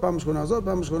הזאת, פעם שכונה הזאת,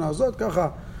 פעם שכונה הזאת, ככה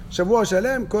שבוע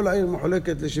שלם, כל העיר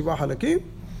מחולקת ל7 חלקים.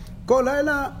 כל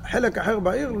לילה, חלק אחר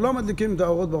בעיר, לא מדליקים את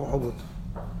האורות ברחובות.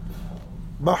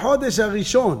 בחודש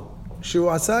הראשון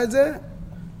שהוא עשה את זה,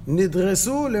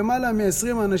 נדרסו למעלה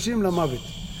מ-20 אנשים למוות.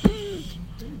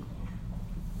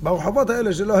 ברחובות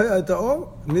האלה שלא היה את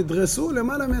האור, נדרסו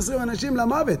למעלה מ-20 אנשים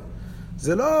למוות.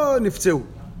 זה לא נפצעו,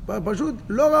 פשוט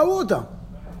לא ראו אותם.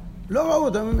 לא ראו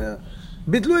אותם,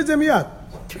 ביטלו את זה מיד.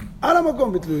 על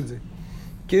המקום ביטלו את זה.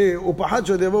 כי הוא פחד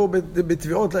שעוד יבואו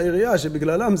בתביעות לעירייה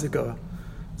שבגללם זה קרה.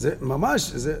 זה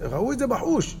ממש, ראו את זה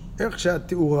בחוש. איך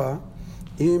שהתאורה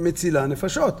היא מצילה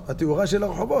נפשות, התאורה של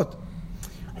הרחובות.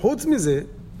 חוץ מזה,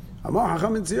 אמר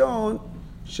חכם בן ציון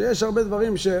שיש הרבה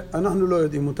דברים שאנחנו לא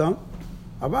יודעים אותם,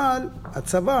 אבל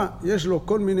הצבא יש לו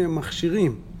כל מיני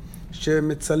מכשירים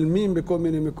שמצלמים בכל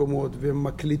מיני מקומות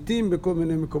ומקליטים בכל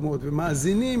מיני מקומות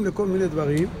ומאזינים לכל מיני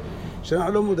דברים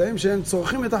שאנחנו לא מודעים שהם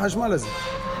צורכים את החשמל הזה.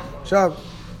 עכשיו,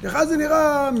 לך זה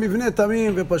נראה מבנה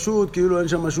תמים ופשוט, כאילו אין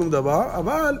שם שום דבר,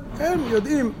 אבל הם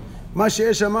יודעים מה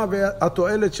שיש שם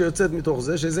והתועלת שיוצאת מתוך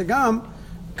זה, שזה גם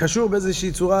קשור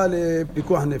באיזושהי צורה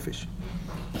לפיקוח נפש.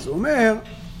 אז הוא אומר,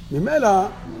 ממילא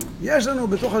יש לנו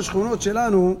בתוך השכונות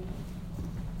שלנו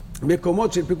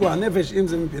מקומות של פיקוח נפש, אם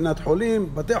זה מבחינת חולים,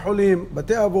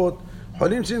 בתי אבות,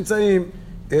 חולים שנמצאים,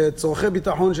 צורכי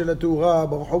ביטחון של התאורה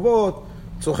ברחובות,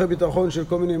 צורכי ביטחון של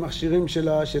כל מיני מכשירים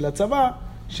של הצבא,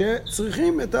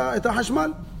 שצריכים את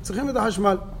החשמל, צריכים את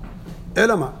החשמל.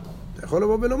 אלא מה? אתה יכול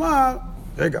לבוא ולומר,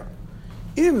 רגע,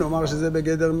 אם נאמר שזה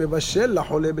בגדר מבשל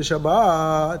לחולה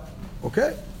בשבת,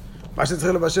 אוקיי? מה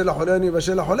שצריך לבשל לחולה, אני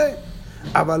אבשל לחולה.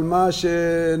 אבל מה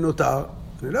שנותר,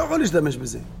 אני לא יכול להשתמש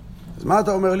בזה. אז מה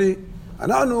אתה אומר לי?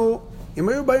 אנחנו, אם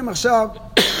היו באים עכשיו,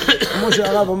 כמו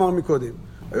שהרב אמר מקודם,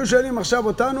 היו שואלים עכשיו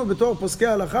אותנו בתור פוסקי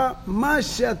ההלכה, מה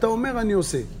שאתה אומר אני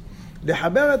עושה.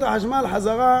 לחבר את החשמל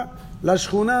חזרה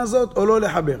לשכונה הזאת או לא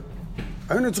לחבר.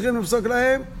 היינו צריכים לפסוק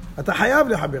להם, אתה חייב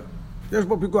לחבר. יש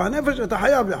פה פיקוח נפש, אתה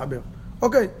חייב לחבר.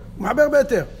 אוקיי, הוא מחבר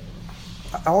ביתר.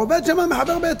 העובד שמה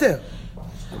מחבר ביתר.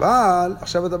 אבל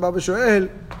עכשיו אתה בא ושואל,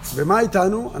 ומה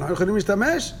איתנו? אנחנו יכולים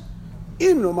להשתמש?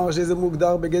 אם נאמר שזה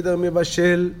מוגדר בגדר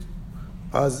מבשל,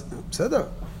 אז בסדר.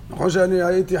 נכון שאני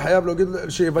הייתי חייב להגיד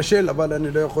שיבשל, אבל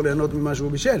אני לא יכול ליהנות ממה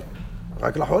שהוא בישל.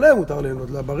 רק לחולה מותר ליהנות,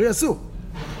 לבריא אסור.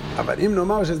 אבל אם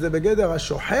נאמר שזה בגדר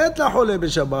השוחט לחולה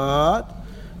בשבת,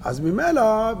 אז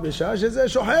ממילא, בשעה שזה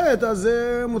שוחט, אז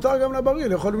מותר גם לבריא,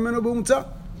 לאכול ממנו באומצה.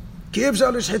 כי אי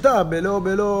אפשר לשחיטה,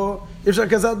 אי אפשר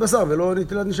כזאת בשר ולא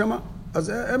נטילת נשמה. אז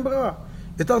אין ברירה.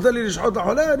 התרת לי לשחוט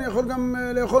לחולה, אני יכול גם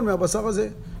לאכול מהבשר הזה.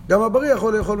 גם הבריא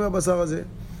יכול לאכול מהבשר הזה.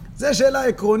 זו שאלה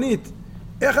עקרונית.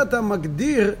 איך אתה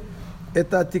מגדיר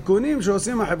את התיקונים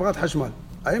שעושים מחברת חשמל?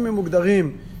 האם הם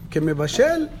מוגדרים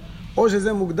כמבשל, או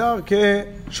שזה מוגדר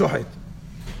כשוחט?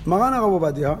 מרן הרב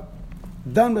עובדיה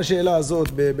דן בשאלה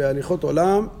הזאת בהליכות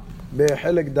עולם,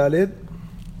 בחלק ד'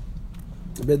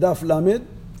 בדף למד,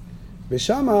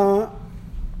 ושם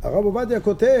הרב עובדיה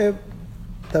כותב,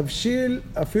 תבשיל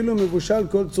אפילו מבושל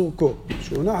כל צורכו,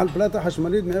 שהונח על פלטה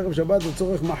חשמלית מערב שבת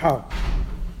לצורך מחר,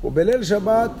 ובליל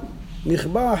שבת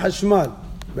נכבה החשמל,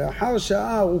 ואחר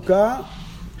שעה ארוכה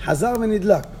חזר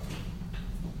ונדלק.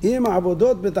 אם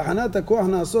העבודות בתחנת הכוח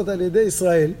נעשות על ידי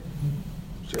ישראל,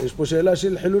 שיש פה שאלה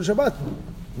של חילול שבת,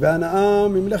 והנאה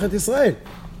ממלכת ישראל,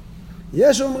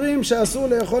 יש אומרים שאסור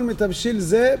לאכול מתבשיל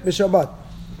זה בשבת.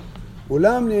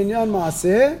 אולם לעניין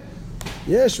מעשה,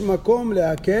 יש מקום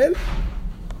להקל,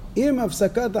 אם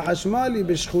הפסקת החשמל היא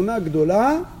בשכונה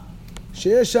גדולה,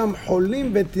 שיש שם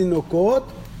חולים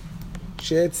ותינוקות,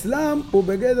 שאצלם הוא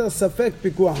בגדר ספק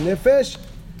פיקוח נפש,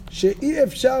 שאי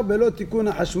אפשר בלא תיקון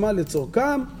החשמל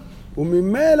לצורכם,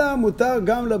 וממילא מותר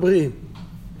גם לבריאים.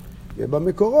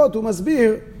 ובמקורות הוא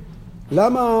מסביר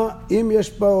למה אם יש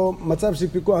פה מצב של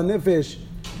פיקוח נפש,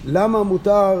 למה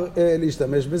מותר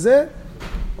להשתמש בזה.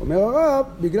 אומר הרב,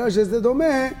 בגלל שזה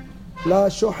דומה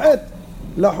לשוחט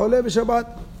לחולה בשבת.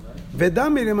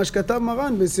 ודמי למה שכתב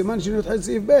מרן בסימן ש"ח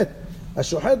סעיף ב',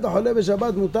 השוחט לחולה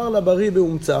בשבת מותר לבריא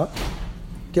באומצה,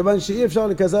 כיוון שאי אפשר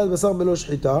לקזז בשר בלא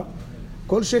שחיטה,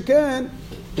 כל שכן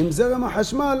עם זרם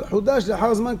החשמל חודש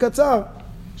לאחר זמן קצר,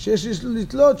 שיש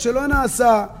לתלות שלא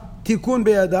נעשה תיקון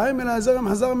בידיים, אלא הזרם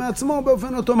חזר מעצמו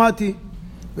באופן אוטומטי,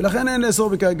 ולכן אין לאסור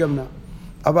בקרי גמנה.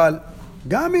 אבל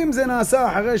גם אם זה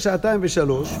נעשה אחרי 2-3,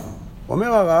 אומר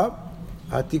הרב,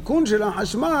 התיקון של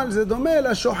החשמל זה דומה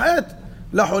לשוחט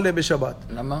לחולה בשבת.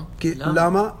 למה?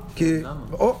 למה? כי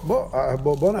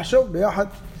בוא נחשוב ביחד.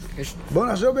 בוא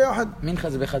נחשוב ביחד. מנחה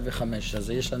זה ב-1:05, אז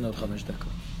יש לנו עוד 5 דקות.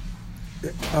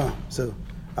 בסדר.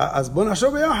 אז בוא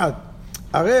נחשוב ביחד.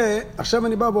 הרי עכשיו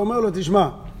אני בא ואומר לו, תשמע,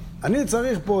 אני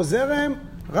צריך פה זרם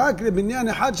רק לבניין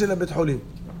אחד של הבית חולים.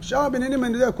 שאר הבניינים,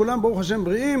 אני יודע, כולם ברוך השם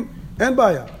בריאים, אין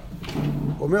בעיה.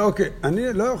 הוא אומר, אוקיי,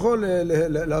 אני לא יכול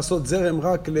לעשות זרם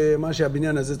רק למה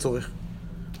שהבניין הזה צורך.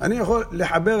 אני יכול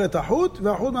לחבר את החוט,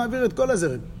 והחוט מעביר את כל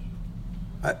הזרם.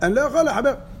 אני לא יכול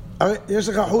לחבר, הרי יש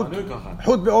לך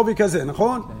חוט בעובי כזה,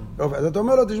 נכון? אז אתה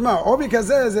אומר לו, תשמע, עובי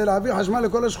כזה זה להעביר חשמל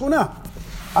לכל השכונה.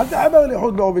 אל תחבר לי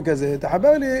חוט בעובי כזה,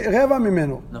 תחבר לי רבע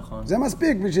ממנו. נכון. זה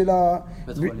מספיק,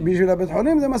 בשביל הבית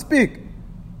חולים זה מספיק.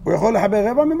 הוא יכול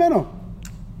לחבר רבע ממנו?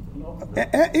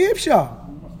 אי אפשר.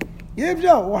 אי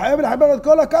אפשר, הוא חייב לחבר את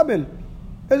כל הכבל.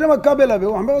 יש שם הכבל הזה,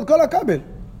 הוא מחבר את כל הכבל.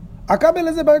 הכבל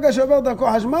הזה ברגע שעובר דרכו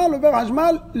חשמל, עובר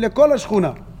חשמל לכל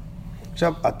השכונה.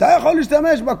 עכשיו, אתה יכול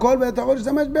להשתמש בכל ואתה יכול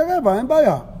להשתמש ברבע, אין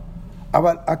בעיה.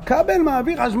 אבל הכבל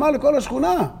מעביר חשמל לכל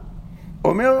השכונה.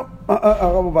 אומר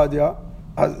הרב עובדיה,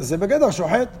 אז זה בגדר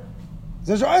שוחט.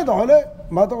 זה שוחט, החולה,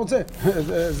 מה אתה רוצה?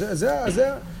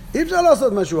 אי אפשר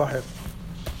לעשות משהו אחר.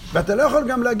 ואתה לא יכול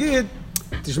גם להגיד,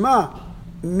 תשמע,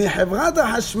 מחברת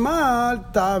החשמל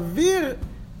תעביר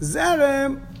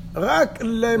זרם רק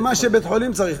למה שבית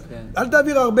חולים צריך. אל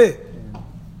תעביר הרבה.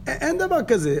 אין דבר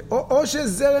כזה. או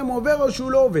שזרם עובר או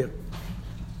שהוא לא עובר.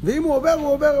 ואם הוא עובר,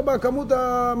 הוא עובר בכמות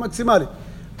המקסימלית.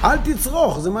 אל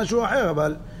תצרוך, זה משהו אחר,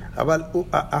 אבל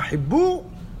החיבור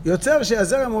יוצר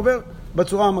שהזרם עובר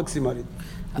בצורה המקסימלית.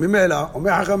 ממילא,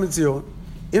 אומר חכם מציון,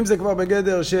 אם זה כבר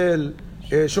בגדר של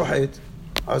שוחט,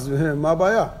 אז מה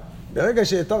הבעיה? ברגע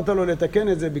שהתרת לו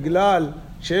לתקן את זה בגלל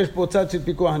שיש פה צד של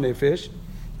פיקוח נפש,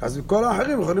 אז כל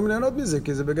האחרים יכולים ליהנות מזה,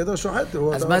 כי זה בגדר שוחט.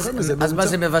 אז מה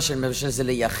זה מבשל? מבשל זה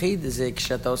ליחיד? זה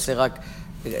כשאתה עושה רק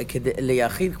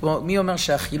ליחיד? מי אומר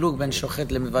שהחילוק בין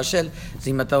שוחט למבשל זה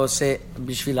אם אתה עושה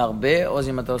בשביל הרבה, או זה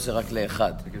אם אתה עושה רק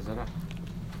לאחד?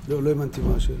 לא הבנתי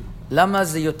מה השאלה. למה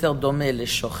זה יותר דומה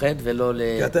לשוחט ולא ל...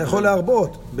 כי אתה יכול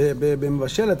להרבות.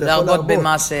 במבשל אתה יכול להרבות. להרבות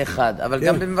במעשה אחד. אבל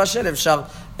גם במבשל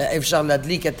אפשר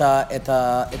להדליק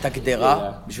את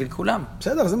הגדרה בשביל כולם.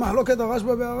 בסדר, זה מחלוקת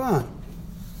הרשב"א והר"ן.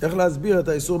 איך להסביר את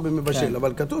האיסור במבשל.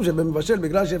 אבל כתוב שבמבשל,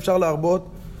 בגלל שאפשר להרבות,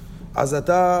 אז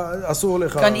אתה אסור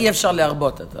לך... כאן אי אפשר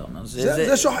להרבות, אתה אומר.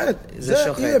 זה שוחט. זה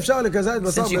אי אפשר לקזת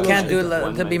בשר בלא שוחט. Since you can't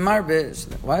do to be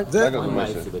marble, what? זה ממש,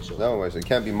 it can't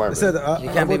be marble. בסדר,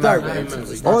 רבותיי,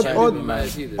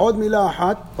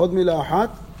 עוד מילה אחת,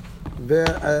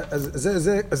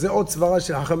 וזה עוד סברה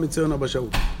של חכם מציון אבא שאול.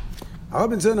 הרב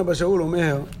מציון אבא שאול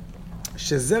אומר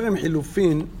שזרם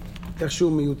חילופין, איך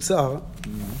שהוא מיוצר,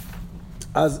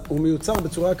 אז הוא מיוצר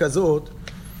בצורה כזאת,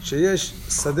 שיש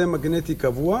שדה מגנטי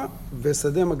קבוע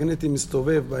ושדה מגנטי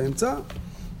מסתובב באמצע,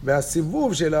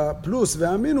 והסיבוב של הפלוס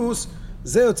והמינוס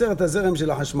זה יוצר את הזרם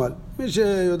של החשמל, מי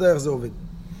שיודע איך זה עובד.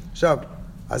 עכשיו,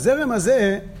 הזרם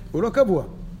הזה הוא לא קבוע,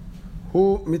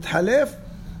 הוא מתחלף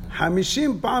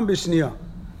 50 פעם בשנייה,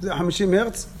 זה 50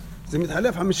 הרץ, זה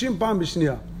מתחלף 50 פעם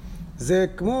בשנייה, זה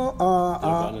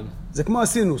כמו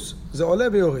הסינוס, זה עולה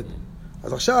ויורד.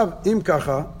 אז עכשיו, אם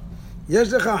ככה,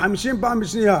 יש לך 50 פעם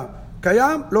בשנייה,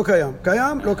 קיים, לא קיים,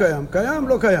 קיים, לא קיים, קיים,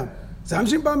 לא קיים. זה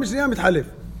 50 פעם בשנייה מתחלף.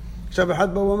 עכשיו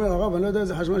אחד בא ואומר, הרב, אני לא יודע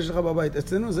איזה חשמל שלך בבית.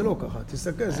 אצלנו זה לא ככה.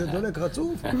 תסתכל, זה דולק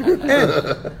רצוף. אין.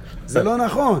 זה לא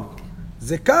נכון.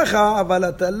 זה ככה, אבל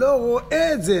אתה לא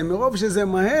רואה את זה, מרוב שזה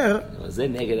מהר. זה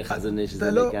נגד החזון איש,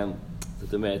 זה גם,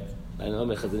 זאת אומרת, אני לא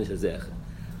אומר חזון איש הזה.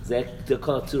 זה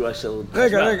כל הצורה של חשמל.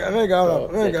 רגע,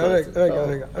 הרב,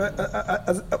 רגע.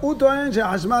 אז הוא טוען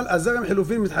שהחשמל, הזרם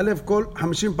חילופין מתחלף כל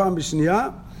 50 פעם בשנייה,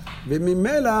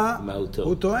 וממילא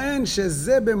הוא טוען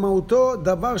שזה במהותו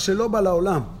דבר שלא בא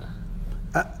לעולם.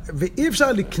 ואי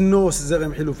אפשר לקנוס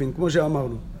זרם חילופין, כמו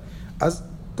שאמרנו. אז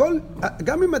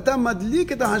גם אם אתה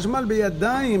מדליק את החשמל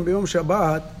בידיים ביום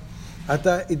שבת,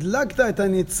 אתה הדלקת את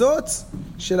הניצוץ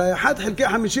של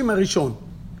 1/50 הראשון.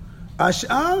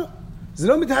 השאר, זה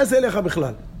לא מתייחס אליך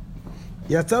בכלל.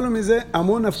 יצא לו מזה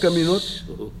המון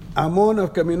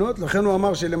נפקמינות, לכן הוא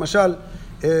אמר שלמשל,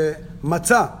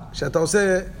 מצה שאתה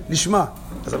עושה לשמה,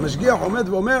 אז המשגיח עומד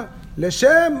ואומר,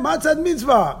 לשם מצד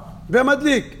מצווה,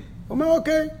 ומדליק. הוא אומר,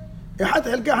 אוקיי,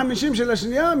 1/50 של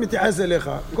השנייה מתייחס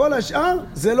אליך, כל השאר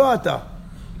זה לא אתה.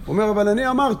 הוא אומר, אבל אני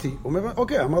אמרתי. הוא אומר,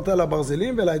 אוקיי, אמרת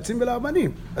לברזלים ולעצים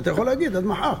ולאבנים. אתה יכול להגיד עד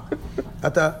מחר.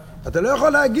 אתה לא יכול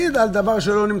להגיד על דבר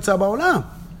שלא נמצא בעולם,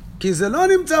 כי זה לא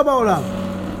נמצא בעולם.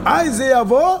 זה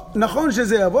יבוא, נכון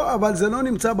שזה יבוא, אבל זה לא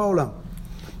נמצא בעולם.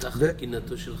 פתח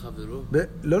לקינתו של חברו?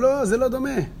 לא, זה לא דומה.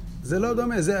 זה לא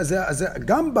דומה.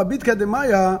 גם בבית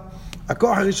קדמיה,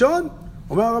 הכוח הראשון,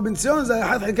 אומר הרב בן ציון, זה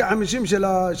 1/50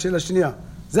 של השנייה.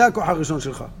 זה הכוח הראשון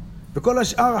שלך. וכל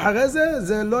השאר אחרי זה,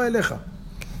 זה לא אליך.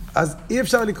 אז אי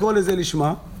אפשר לקרוא לזה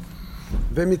לשמה,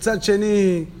 ומצד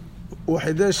שני, הוא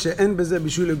חידש שאין בזה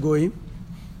בשביל לגויים,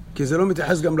 כי זה לא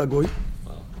מתייחס גם לגוי.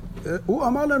 הוא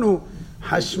אמר לנו,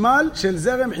 חשמל של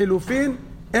זרם חילופין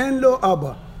אין לו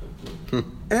אבא.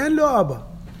 אין לו אבא.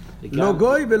 לא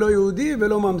גוי ולא יהודי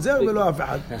ולא ממזר ולא אף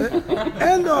אחד.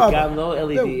 אין לו אבא. גם לא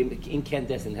LED,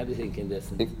 אינקנדסנט, how do you say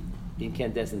אינקנדסנט?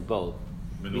 אינקנדסנט בולב.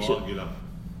 מנורה רגילה.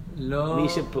 לא...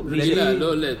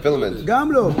 לא לד. פילמנט.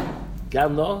 גם לא.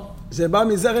 גם לא? זה בא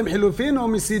מזרם חילופין או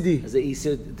מ-CD? זה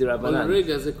איסור דרבנן. אבל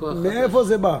רגע, זה כוח. מאיפה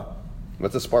זה בא? What's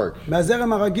a spark?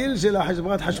 מהזרם הרגיל של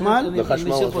חברת חשמל?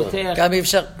 מישהו פותח גם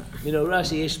אפשר. מנורה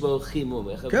שיש בו חימום.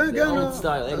 כן, כן.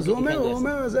 אז הוא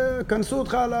אומר, כנסו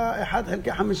אותך על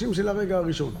ה-1/50 של הרגע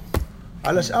הראשון.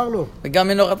 על השאר לא. וגם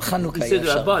מנורת חנוכה אי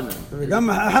אפשר. וגם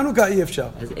חנוכה אי אפשר.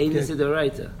 אז אין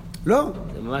מסדורייתא. לא.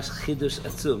 זה ממש חידוש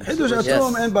עצום. חידוש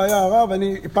עצום, אין בעיה הרב.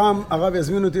 פעם הרב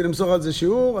יזמין אותי למסור על זה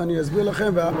שיעור, אני אסביר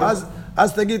לכם,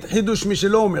 ואז תגיד חידוש מי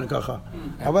שלא אומר ככה.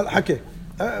 אבל חכה.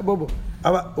 בוא.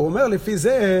 אבל הוא אומר לפי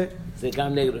זה... זה גם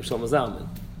נגד שלמה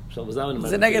זלמן.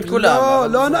 זה נגד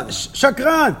כולם. לא,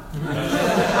 שקרן!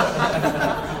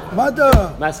 מה אתה?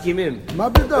 מסכימים. מה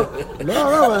פתאום? לא,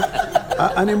 הרב,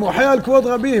 אני מוחה על כבוד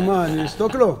רבי, מה, אני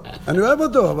אשתוק לו? אני אוהב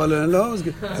אותו, אבל לא...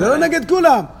 זה לא נגד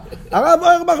כולם. הרב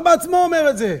אוירבך בעצמו אומר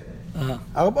את זה.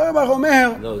 הרב אוירבך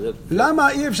אומר, למה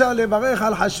אי אפשר לברך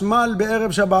על חשמל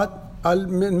בערב שבת, על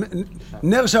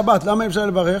נר שבת, למה אי אפשר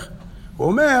לברך? הוא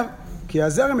אומר, כי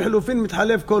הזרם חילופין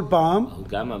מתחלף כל פעם,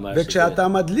 וכשאתה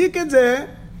מדליק את זה,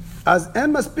 אז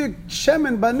אין מספיק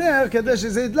שמן בנר כדי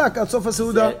שזה ידלק עד סוף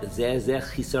הסעודה. זה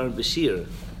חיסרון בשיר.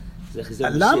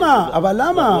 למה? אבל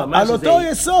למה? על אותו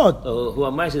יסוד. הוא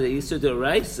אמר שזה יסוד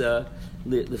דאורייתא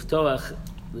לפתוח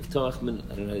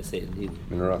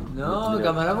מנורה. לא,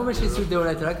 גם הרב אומר שיסוד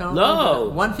דאורייתא, רק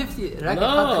לא. 150, רק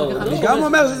אחד. אני גם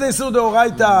אומר שזה איסור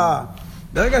דאורייתא.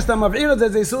 ברגע שאתה מבעיר את זה,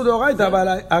 זה איסור דאורייתא, אבל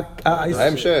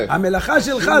המלאכה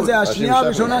שלך זה השנייה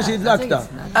הראשונה שהדלקת.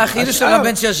 החידוש של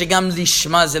הבן שלו שגם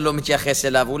לשמה זה לא מתייחס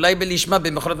אליו, אולי בלשמה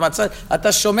במכונות מצה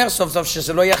אתה שומר סוף סוף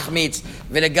שזה לא יחמיץ,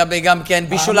 ולגבי גם כן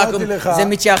בישול עקום זה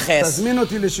מתייחס. תזמין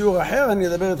אותי לשיעור אחר, אני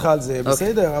אדבר איתך על זה,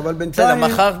 בסדר? אבל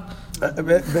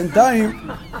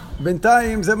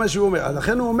בינתיים זה מה שהוא אומר.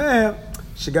 לכן הוא אומר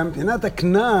שגם מבחינת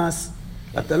הכנס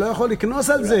אתה לא יכול לקנוס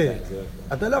על זה.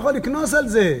 אתה לא יכול לקנוס על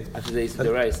זה. זה איסור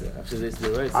דאורייתא.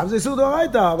 זה איסור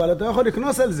דאורייתא, אבל אתה לא יכול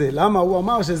לקנוס על זה. למה? הוא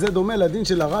אמר שזה דומה לדין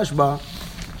של הרשב"א,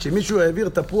 שמישהו העביר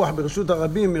תפוח ברשות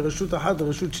הרבים מרשות אחת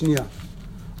לרשות שנייה.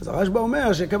 אז הרשב"א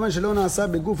אומר שכיוון שלא נעשה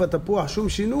בגוף התפוח שום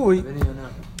שינוי,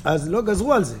 אז לא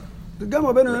גזרו על זה. גם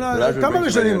רבנו יונה, כמה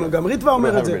ראשונים, גם ריטווה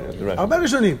אומר את זה. הרבה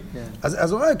ראשונים.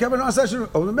 אז הוא אומר, כיוון שלא נעשה שינוי.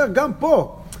 הוא אומר, גם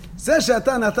פה, זה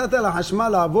שאתה נתת לחשמל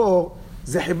לעבור,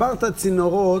 זה חיברת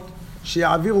צינורות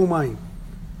שיעבירו מים.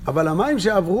 אבל המים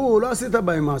שעברו, לא עשית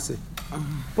בהם מעשה.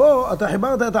 פה אתה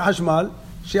חיברת את החשמל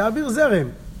שיעביר זרם.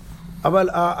 אבל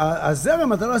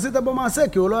הזרם אתה לא עשית בו מעשה,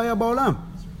 כי הוא לא היה בעולם.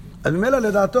 אז ממילא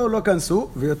לדעתו לא כנסו,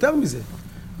 ויותר מזה.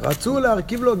 רצו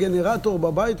להרכיב לו גנרטור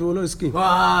בבית והוא לא הסכים.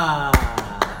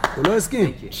 הוא לא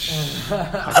הסכים.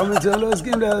 חכם את זה לא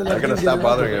הסכים להרכיב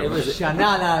גנרטור.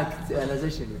 שנה על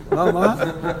הזה שלי. מה?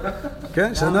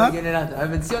 כן, שנה?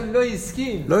 הרב בן ציון לא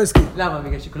הסכים. לא הסכים. למה?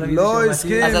 בגלל שכולם לא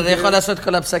הסכים. אז אתה יכול לעשות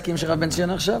כל הפסקים של רב בן ציון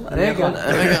עכשיו? רגע.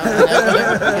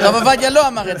 רב עובדיה לא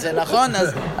אמר את זה, נכון?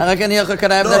 אז רק אני יכול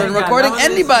כאן רקורדינג,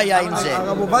 אין לי בעיה עם זה.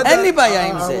 אין לי בעיה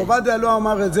עם זה. הרב עובדיה לא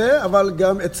אמר את זה, אבל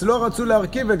גם אצלו רצו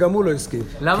להרכיב וגם הוא לא הסכים.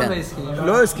 למה לא הסכים?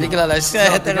 לא הסכים. בגלל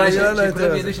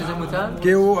שכולם ידעו שזה מותר?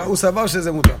 כי הוא סבר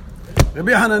שזה מותר.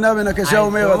 רבי חנניה בן הקשה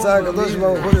אומר, רצה הקדוש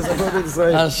ברוך הוא לספר בית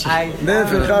ישראל.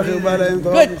 לפיכך הרבה להם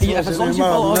תורה מצוות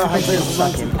שנאמר, נחת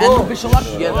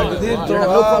תגדיל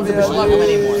תורה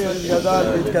וידין, גדל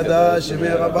ויתקדש שמי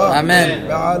רבה. אמן.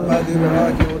 ועל מעדי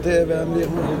ברק ירותה והמליך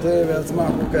מחותה ויצמח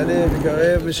מוקנה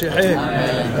וקרב ושיחה.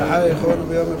 וחי יכונו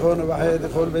ביום יכונו וחי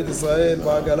לכל בית ישראל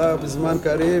בעגלה בזמן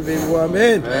קריב ואמרו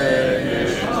אמן.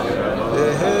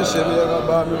 שמי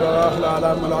רבה מברך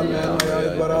לעלם ולעלמנו היה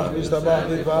יתברך וישתבח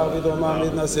ויתברך וידומם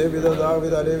ויתנשא ויתהדר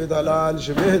ויתעלה ויתעלה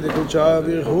לשבח דקודשה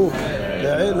וירחו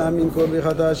לעילה מן כל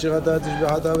ברכתה שירתה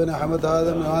תשבחתה ונחמתה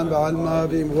דמען בעלמה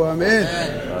ואמרו אמן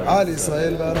על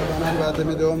ישראל ועל רבנן ואתם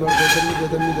מדעון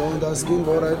ואתם מדעון תעסקין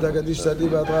ואורית תקדיש צדי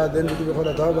ואתרא דן ביתי בכל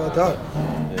אתר ואתר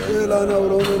אלא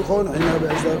נאולון ולכון חינה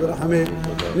בעזדה ורחמי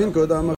מן קודם